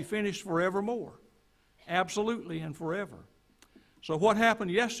 It will be finished forevermore. Absolutely and forever. So what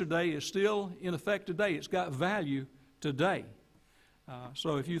happened yesterday is still in effect today. It's got value today.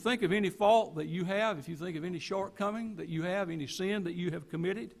 So if you think of any fault that you have, if you think of any shortcoming that you have, any sin that you have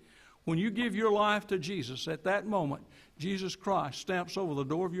committed, when you give your life to Jesus, at that moment, Jesus Christ stamps over the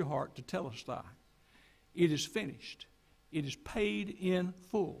door of your heart to telestai. It is finished. It is paid in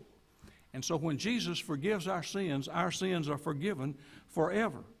full. And so when Jesus forgives our sins are forgiven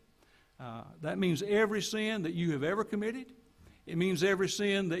forever. That means every sin that you have ever committed. It means every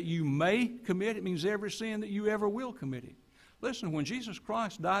sin that you may commit. It means every sin that you ever will commit. Listen, when Jesus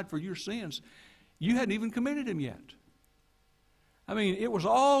Christ died for your sins, you hadn't even committed them yet. I mean, it was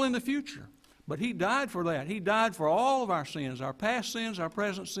all in the future. But he died for that. He died for all of our sins, our past sins, our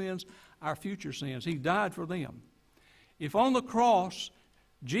present sins, our future sins. He died for them. If on the cross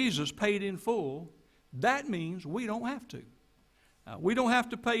Jesus paid in full, that means we don't have to. We don't have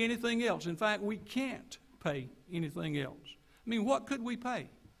to pay anything else. In fact, we can't pay anything else. I mean, what could we pay?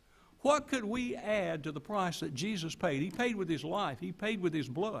 What could we add to the price that Jesus paid? He paid with his life. He paid with his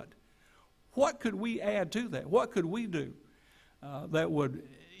blood. What could we add to that? What could we do that would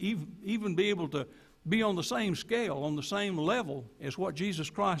even be able to be on the same scale, on the same level as what Jesus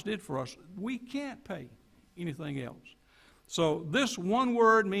Christ did for us? We can't pay anything else. So this one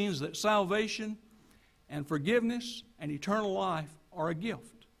word means that salvation and forgiveness and eternal life are a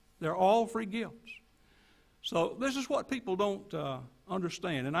gift. They're all free gifts. So this is what people don't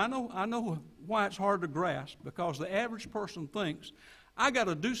understand. And I know why it's hard to grasp, because the average person thinks, I got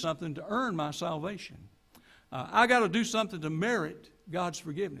to do something to earn my salvation. I got to do something to merit God's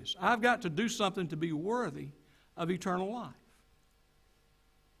forgiveness. I've got to do something to be worthy of eternal life.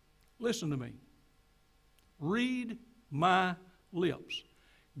 Listen to me. Read my lips.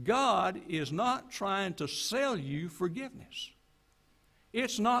 God is not trying to sell you forgiveness.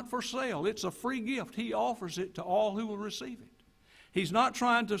 It's not for sale. It's a free gift. He offers it to all who will receive it. He's not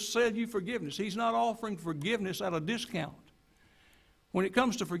trying to sell you forgiveness. He's not offering forgiveness at a discount. When it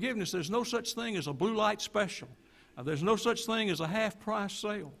comes to forgiveness, there's no such thing as a blue light special. There's no such thing as a half-price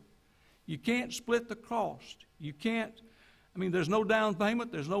sale. You can't split the cost. You can't, there's no down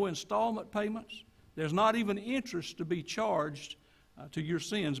payment. There's no installment payments. There's not even interest to be charged to your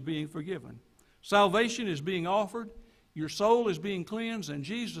sins being forgiven. Salvation is being offered. Your soul is being cleansed, and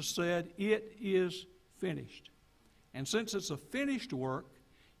Jesus said, it is finished. And since it's a finished work,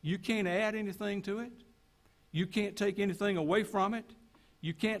 you can't add anything to it. You can't take anything away from it.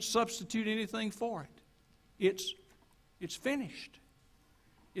 You can't substitute anything for it. It's finished.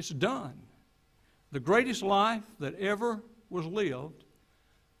 It's done. The greatest life that ever was lived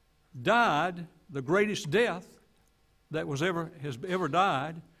died the greatest death that has ever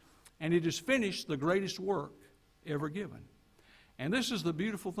died, and it has finished the greatest work ever given. And this is the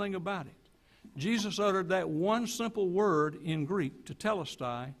beautiful thing about it. Jesus uttered that one simple word in Greek,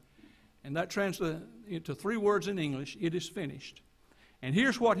 tetelestai, and that translates into 3 words in English, it is finished. And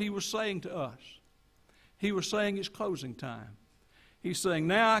here's what he was saying to us. He was saying it's closing time. He's saying,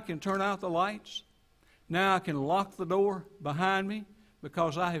 now I can turn out the lights. Now I can lock the door behind me,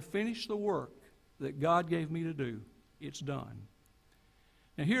 because I have finished the work that God gave me to do. It's done.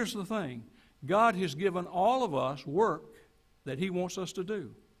 Now here's the thing. God has given all of us work that he wants us to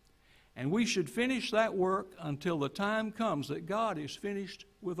do. And we should finish that work until the time comes that God is finished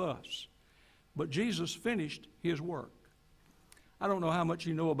with us. But Jesus finished his work. I don't know how much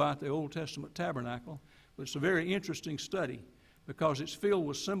you know about the Old Testament tabernacle, but it's a very interesting study, because it's filled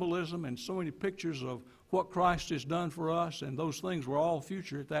with symbolism and so many pictures of what Christ has done for us, and those things were all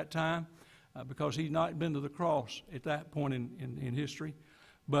future at that time, because he'd not been to the cross at that point in history.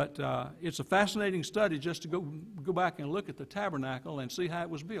 But it's a fascinating study just to go back and look at the tabernacle and see how it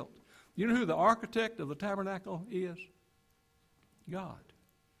was built. You know who the architect of the tabernacle is? God.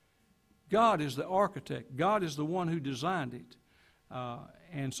 God is the architect. God is the one who designed it.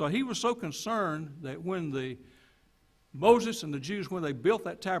 And so he was so concerned that when Moses and the Jews, when they built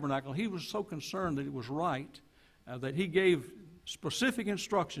that tabernacle, he was so concerned that it was right, that he gave specific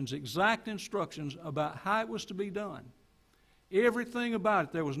instructions, exact instructions about how it was to be done. Everything about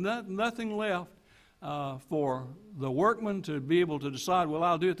it. There was nothing left for the workman to be able to decide, well,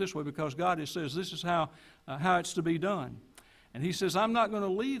 I'll do it this way because God says this is how it's to be done. And he says, I'm not going to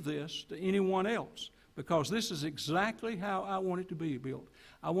leave this to anyone else because this is exactly how I want it to be built.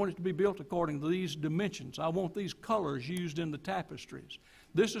 I want it to be built according to these dimensions. I want these colors used in the tapestries.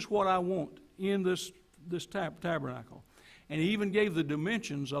 This is what I want in this tabernacle. And he even gave the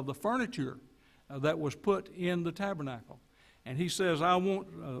dimensions of the furniture that was put in the tabernacle. And he says, I want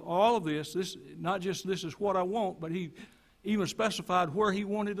all of this, not just this is what I want, but he even specified where he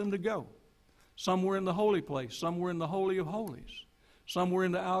wanted them to go. Somewhere in the holy place, somewhere in the Holy of Holies, somewhere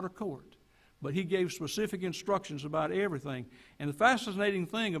in the outer court. But he gave specific instructions about everything. And the fascinating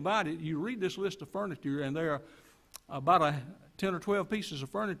thing about it, you read this list of furniture, and there are about 10 or 12 pieces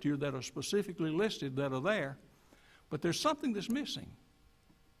of furniture that are specifically listed that are there. But there's something that's missing.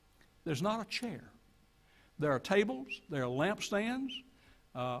 There's not a chair. There are tables, there are lampstands,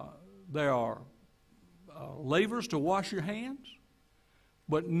 there are lavers to wash your hands,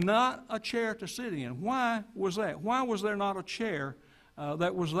 but not a chair to sit in. Why was that? Why was there not a chair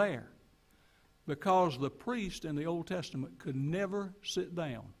that was there? Because the priest in the Old Testament could never sit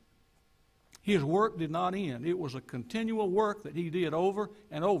down. His work did not end. It was a continual work that he did over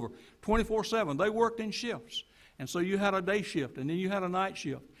and over. 24/7. They worked in shifts. And so you had a day shift, and then you had a night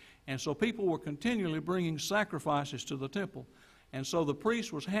shift. And so people were continually bringing sacrifices to the temple. And so the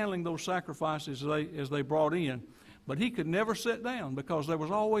priest was handling those sacrifices as they brought in. But he could never sit down because there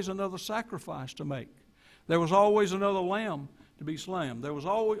was always another sacrifice to make. There was always another lamb to be slain. There was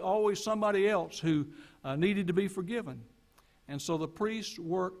always somebody else who needed to be forgiven. And so the priests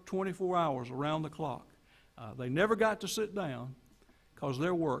worked 24 hours around the clock. They never got to sit down because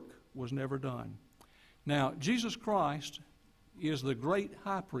their work was never done. Now, Jesus Christ is the great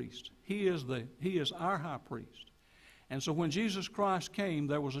high priest. He is our high priest. And so when Jesus Christ came,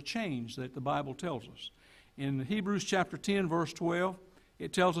 there was a change that the Bible tells us. In Hebrews chapter 10, verse 12,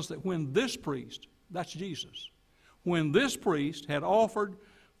 it tells us that when this priest, that's Jesus, when this priest had offered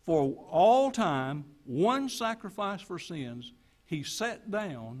for all time one sacrifice for sins, he sat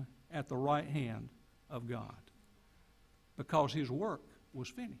down at the right hand of God because his work was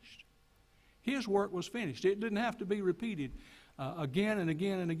finished. His work was finished. It didn't have to be repeated again and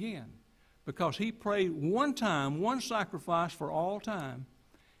again and again because he prayed one time, one sacrifice for all time,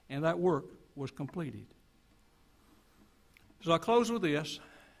 and that work was completed. So I close with this.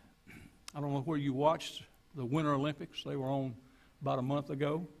 I don't know where you watched the Winter Olympics. They were on about a month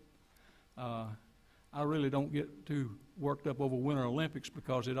ago. I really don't get too worked up over Winter Olympics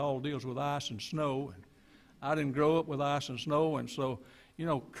because it all deals with ice and snow. And I didn't grow up with ice and snow, and so,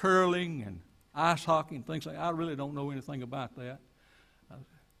 curling and ice hockey and things like that, I really don't know anything about that.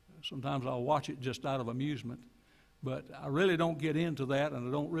 Sometimes I'll watch it just out of amusement, but I really don't get into that, and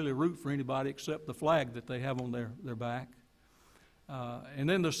I don't really root for anybody except the flag that they have on their back. And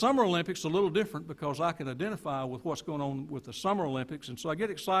then the Summer Olympics a little different because I can identify with what's going on with the Summer Olympics, and so I get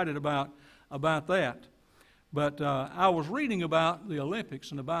excited about that. But I was reading about the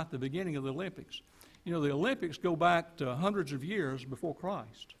Olympics and about the beginning of the Olympics. The Olympics go back to hundreds of years before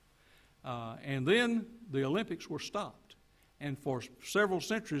Christ. And then the Olympics were stopped. And for several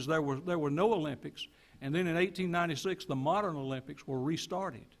centuries there were no Olympics. And then in 1896 the modern Olympics were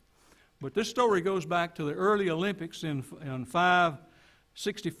restarted. But this story goes back to the early Olympics in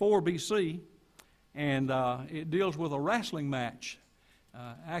 564 BC, and it deals with a wrestling match.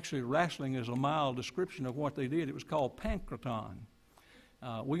 Actually, wrestling is a mild description of what they did. It was called Pankration.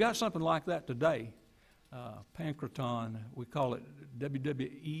 We got something like that today. Pankration, we call it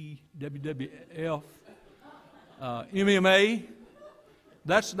WWE, WWF, MMA.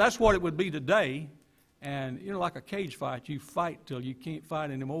 That's what it would be today. And, like a cage fight, you fight till you can't fight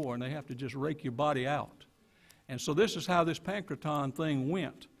anymore, and they have to just rake your body out. And so this is how this Pankration thing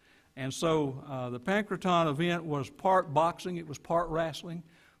went. And so the Pankration event was part boxing, it was part wrestling,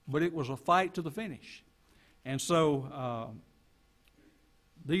 but it was a fight to the finish. And so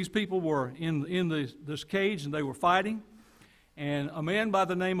these people were in this cage, and they were fighting. And a man by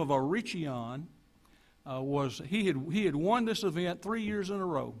the name of Aurelian he had won this event 3 years in a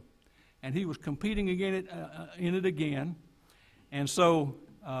row. And he was competing in it again. And so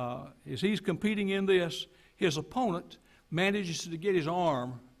as he's competing in this, his opponent manages to get his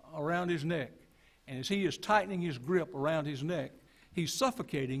arm around his neck. And as he is tightening his grip around his neck, he's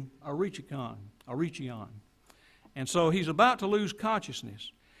suffocating Aurelian. And so he's about to lose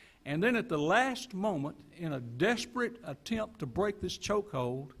consciousness. And then at the last moment, in a desperate attempt to break this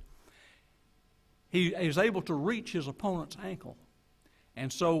chokehold, he is able to reach his opponent's ankle.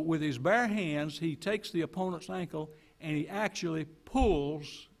 And so with his bare hands, he takes the opponent's ankle and he actually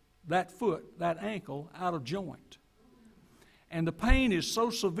pulls that foot, that ankle, out of joint. And the pain is so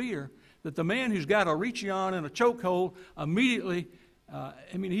severe that the man who's got a reach-on and a chokehold immediately,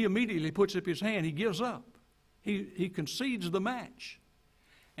 he immediately puts up his hand. He gives up. He concedes the match.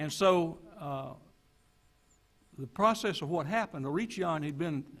 And so the process of what happened, Orichion had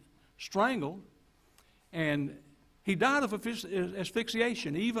been strangled, and he died of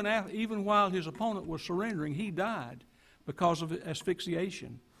asphyxiation. Even while his opponent was surrendering, he died because of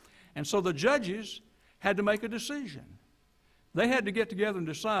asphyxiation. And so the judges had to make a decision. They had to get together and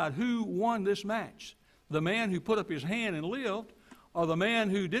decide who won this match. The man who put up his hand and lived, or the man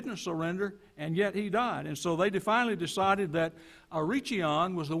who didn't surrender and yet he died. And so they finally decided that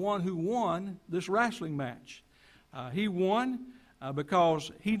Orichion was the one who won this wrestling match. He won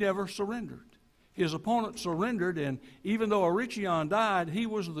because he never surrendered. His opponent surrendered, and even though Orichion died, he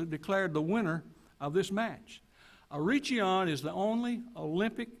was declared the winner of this match. Orichion is the only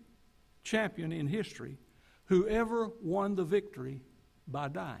Olympic champion in history who ever won the victory by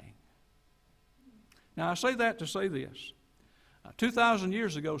dying. Now, I say that to say this. 2,000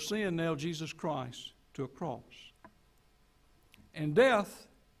 years ago, sin nailed Jesus Christ to a cross. And death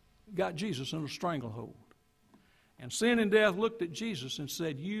got Jesus in a stranglehold. And sin and death looked at Jesus and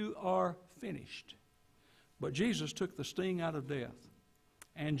said, "You are finished." But Jesus took the sting out of death.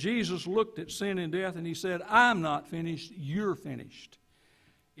 And Jesus looked at sin and death and he said, "I'm not finished, you're finished.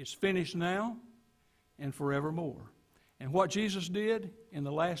 It's finished now and forevermore." And what Jesus did in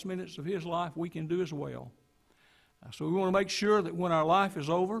the last minutes of his life, we can do as well. So we want to make sure that when our life is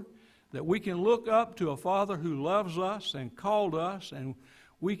over, that we can look up to a Father who loves us and called us, and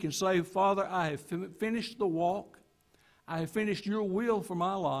we can say, "Father, I have finished the walk. I have finished your will for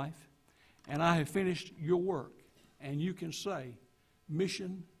my life, and I have finished your work." And you can say,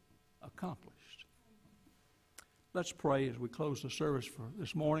 "Mission accomplished." Let's pray as we close the service for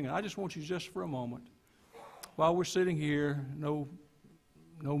this morning. And I just want you just for a moment, while we're sitting here, no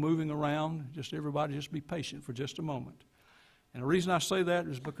moving around, just everybody just be patient for just a moment. And the reason I say that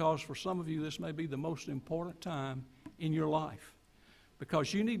is because for some of you this may be the most important time in your life,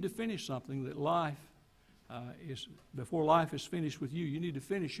 because you need to finish something that before life is finished with you. You need to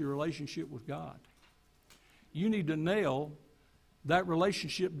finish your relationship with God. You need to nail that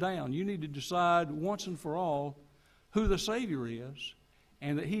relationship down. You need to decide once and for all who the Savior is,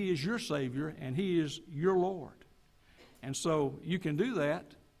 and that He is your Savior and He is your Lord. And so you can do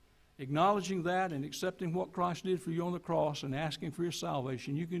that, acknowledging that and accepting what Christ did for you on the cross and asking for your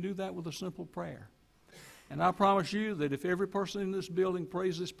salvation. You can do that with a simple prayer. And I promise you that if every person in this building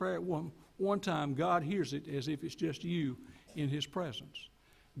prays this prayer at one time, God hears it as if it's just you in His presence.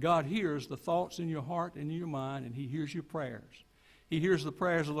 God hears the thoughts in your heart and in your mind, and He hears your prayers. He hears the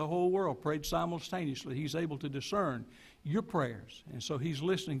prayers of the whole world prayed simultaneously. He's able to discern your prayers, and so He's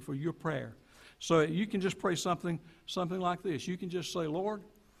listening for your prayer. So you can just pray something like this. You can just say, "Lord,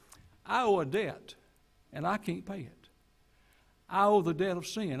 I owe a debt, and I can't pay it. I owe the debt of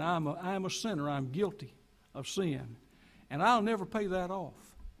sin. I am a sinner. I'm guilty of sin, and I'll never pay that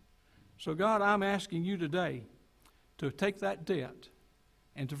off. So God, I'm asking you today to take that debt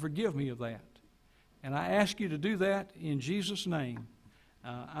and to forgive me of that. And I ask you to do that in Jesus' name.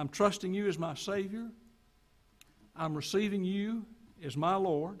 I'm trusting you as my Savior. I'm receiving you as my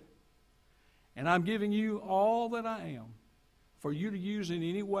Lord. And I'm giving you all that I am for you to use in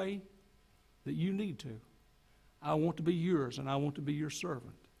any way that you need to. I want to be yours, and I want to be your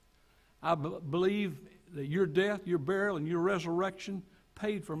servant. I believe that your death, your burial, and your resurrection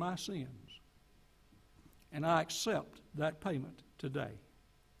paid for my sins. And I accept that payment today.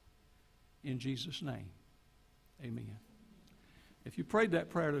 In Jesus' name, amen. If you prayed that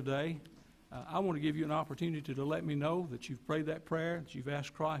prayer today, I want to give you an opportunity to let me know that you've prayed that prayer, that you've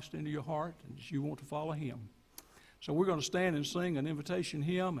asked Christ into your heart, and that you want to follow Him. So we're going to stand and sing an invitation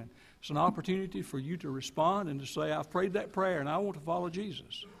hymn, and it's an opportunity for you to respond and to say, "I've prayed that prayer and I want to follow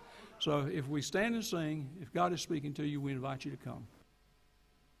Jesus." So if we stand and sing, if God is speaking to you, we invite you to come.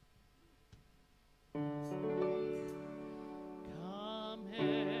 Trust Him.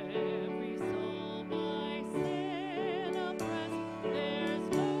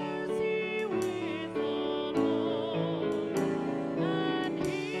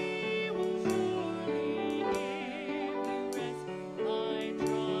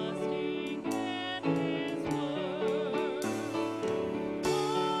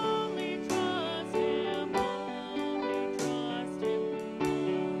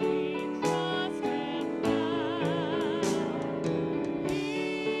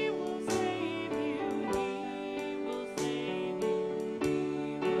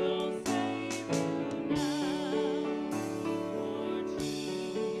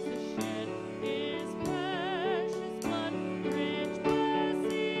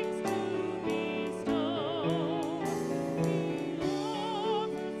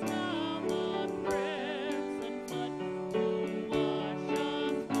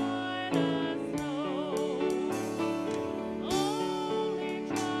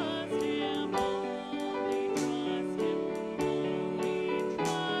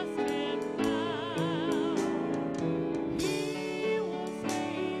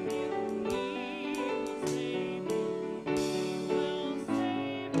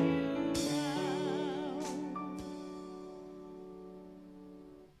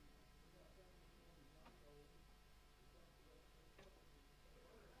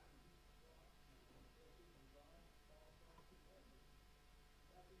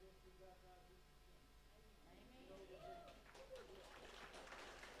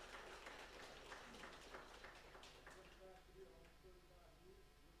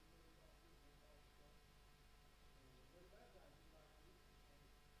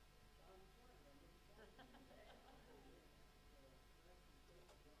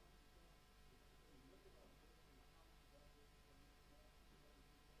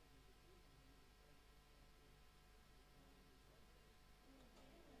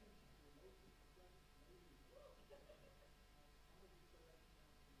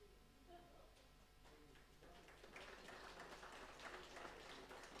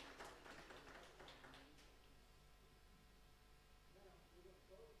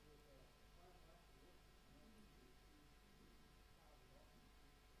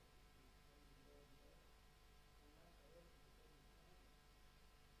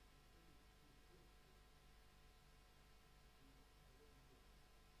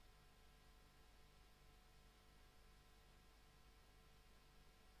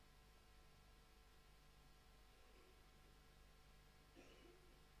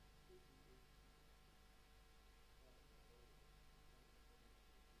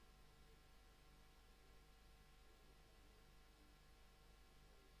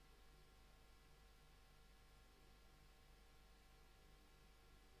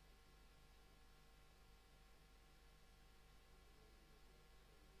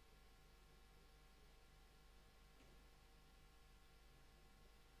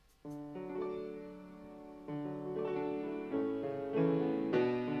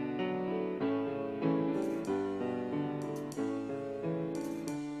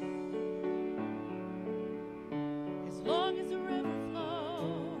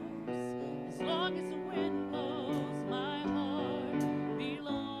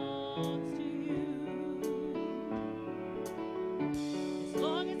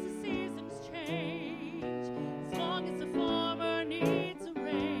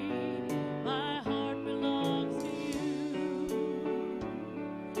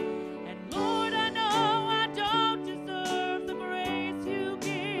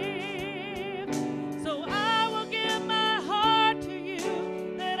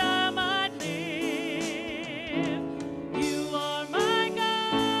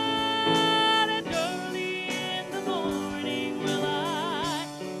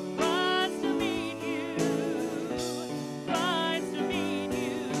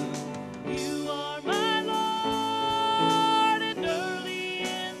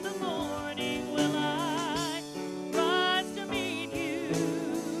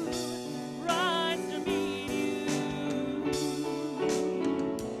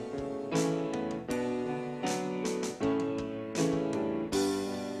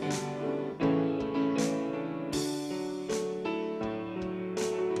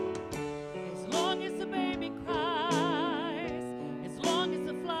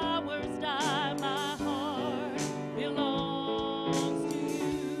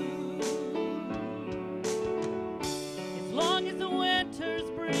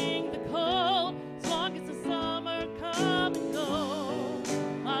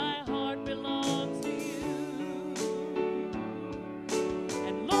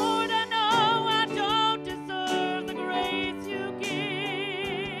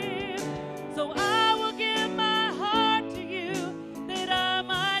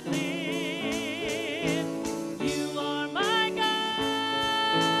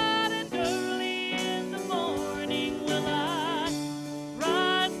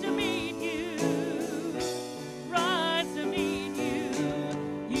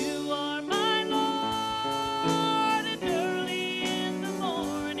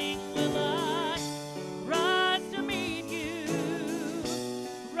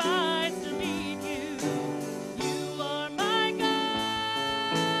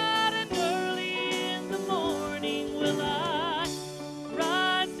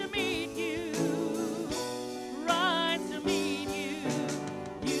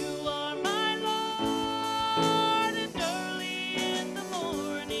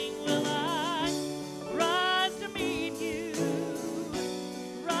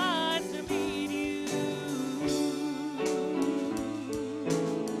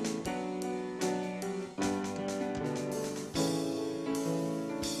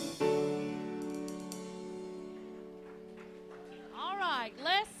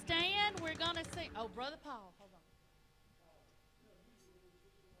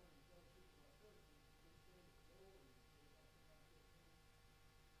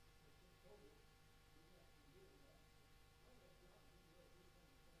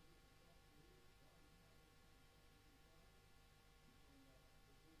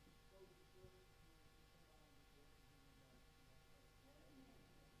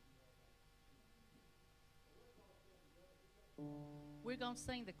 we're gonna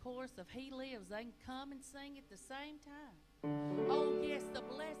sing the chorus of He Lives. They can come and sing at the same time. Oh, yes, the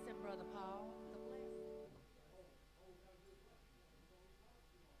blessing, Brother Paul. The blessing.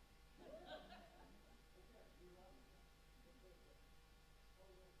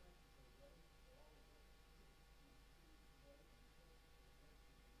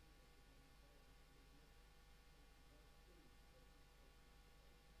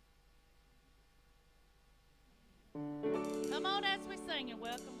 Come on as we sing and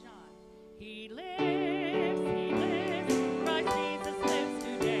welcome John. He lives, Christ Jesus lives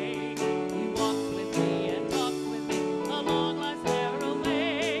today. He walks with me and talks with me along life's narrow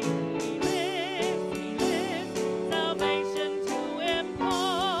way. He lives, salvation to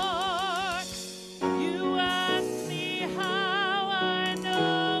impart. You ask me how I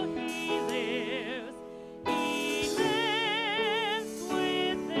know He lives. He lives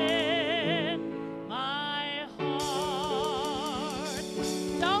within my heart.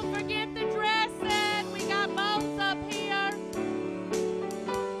 Don't forget the dressing. We got both up here.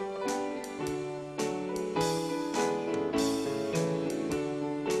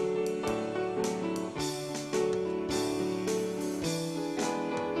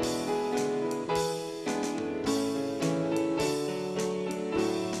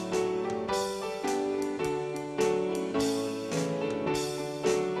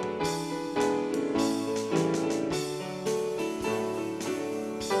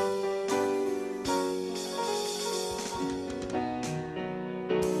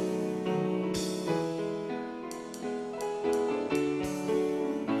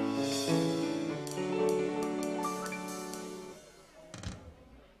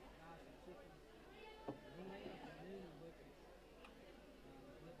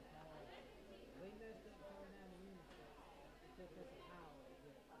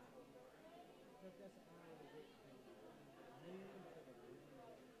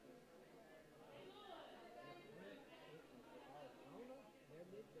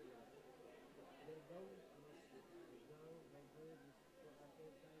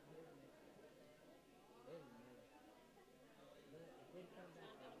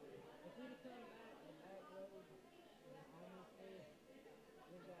 If we'd have come back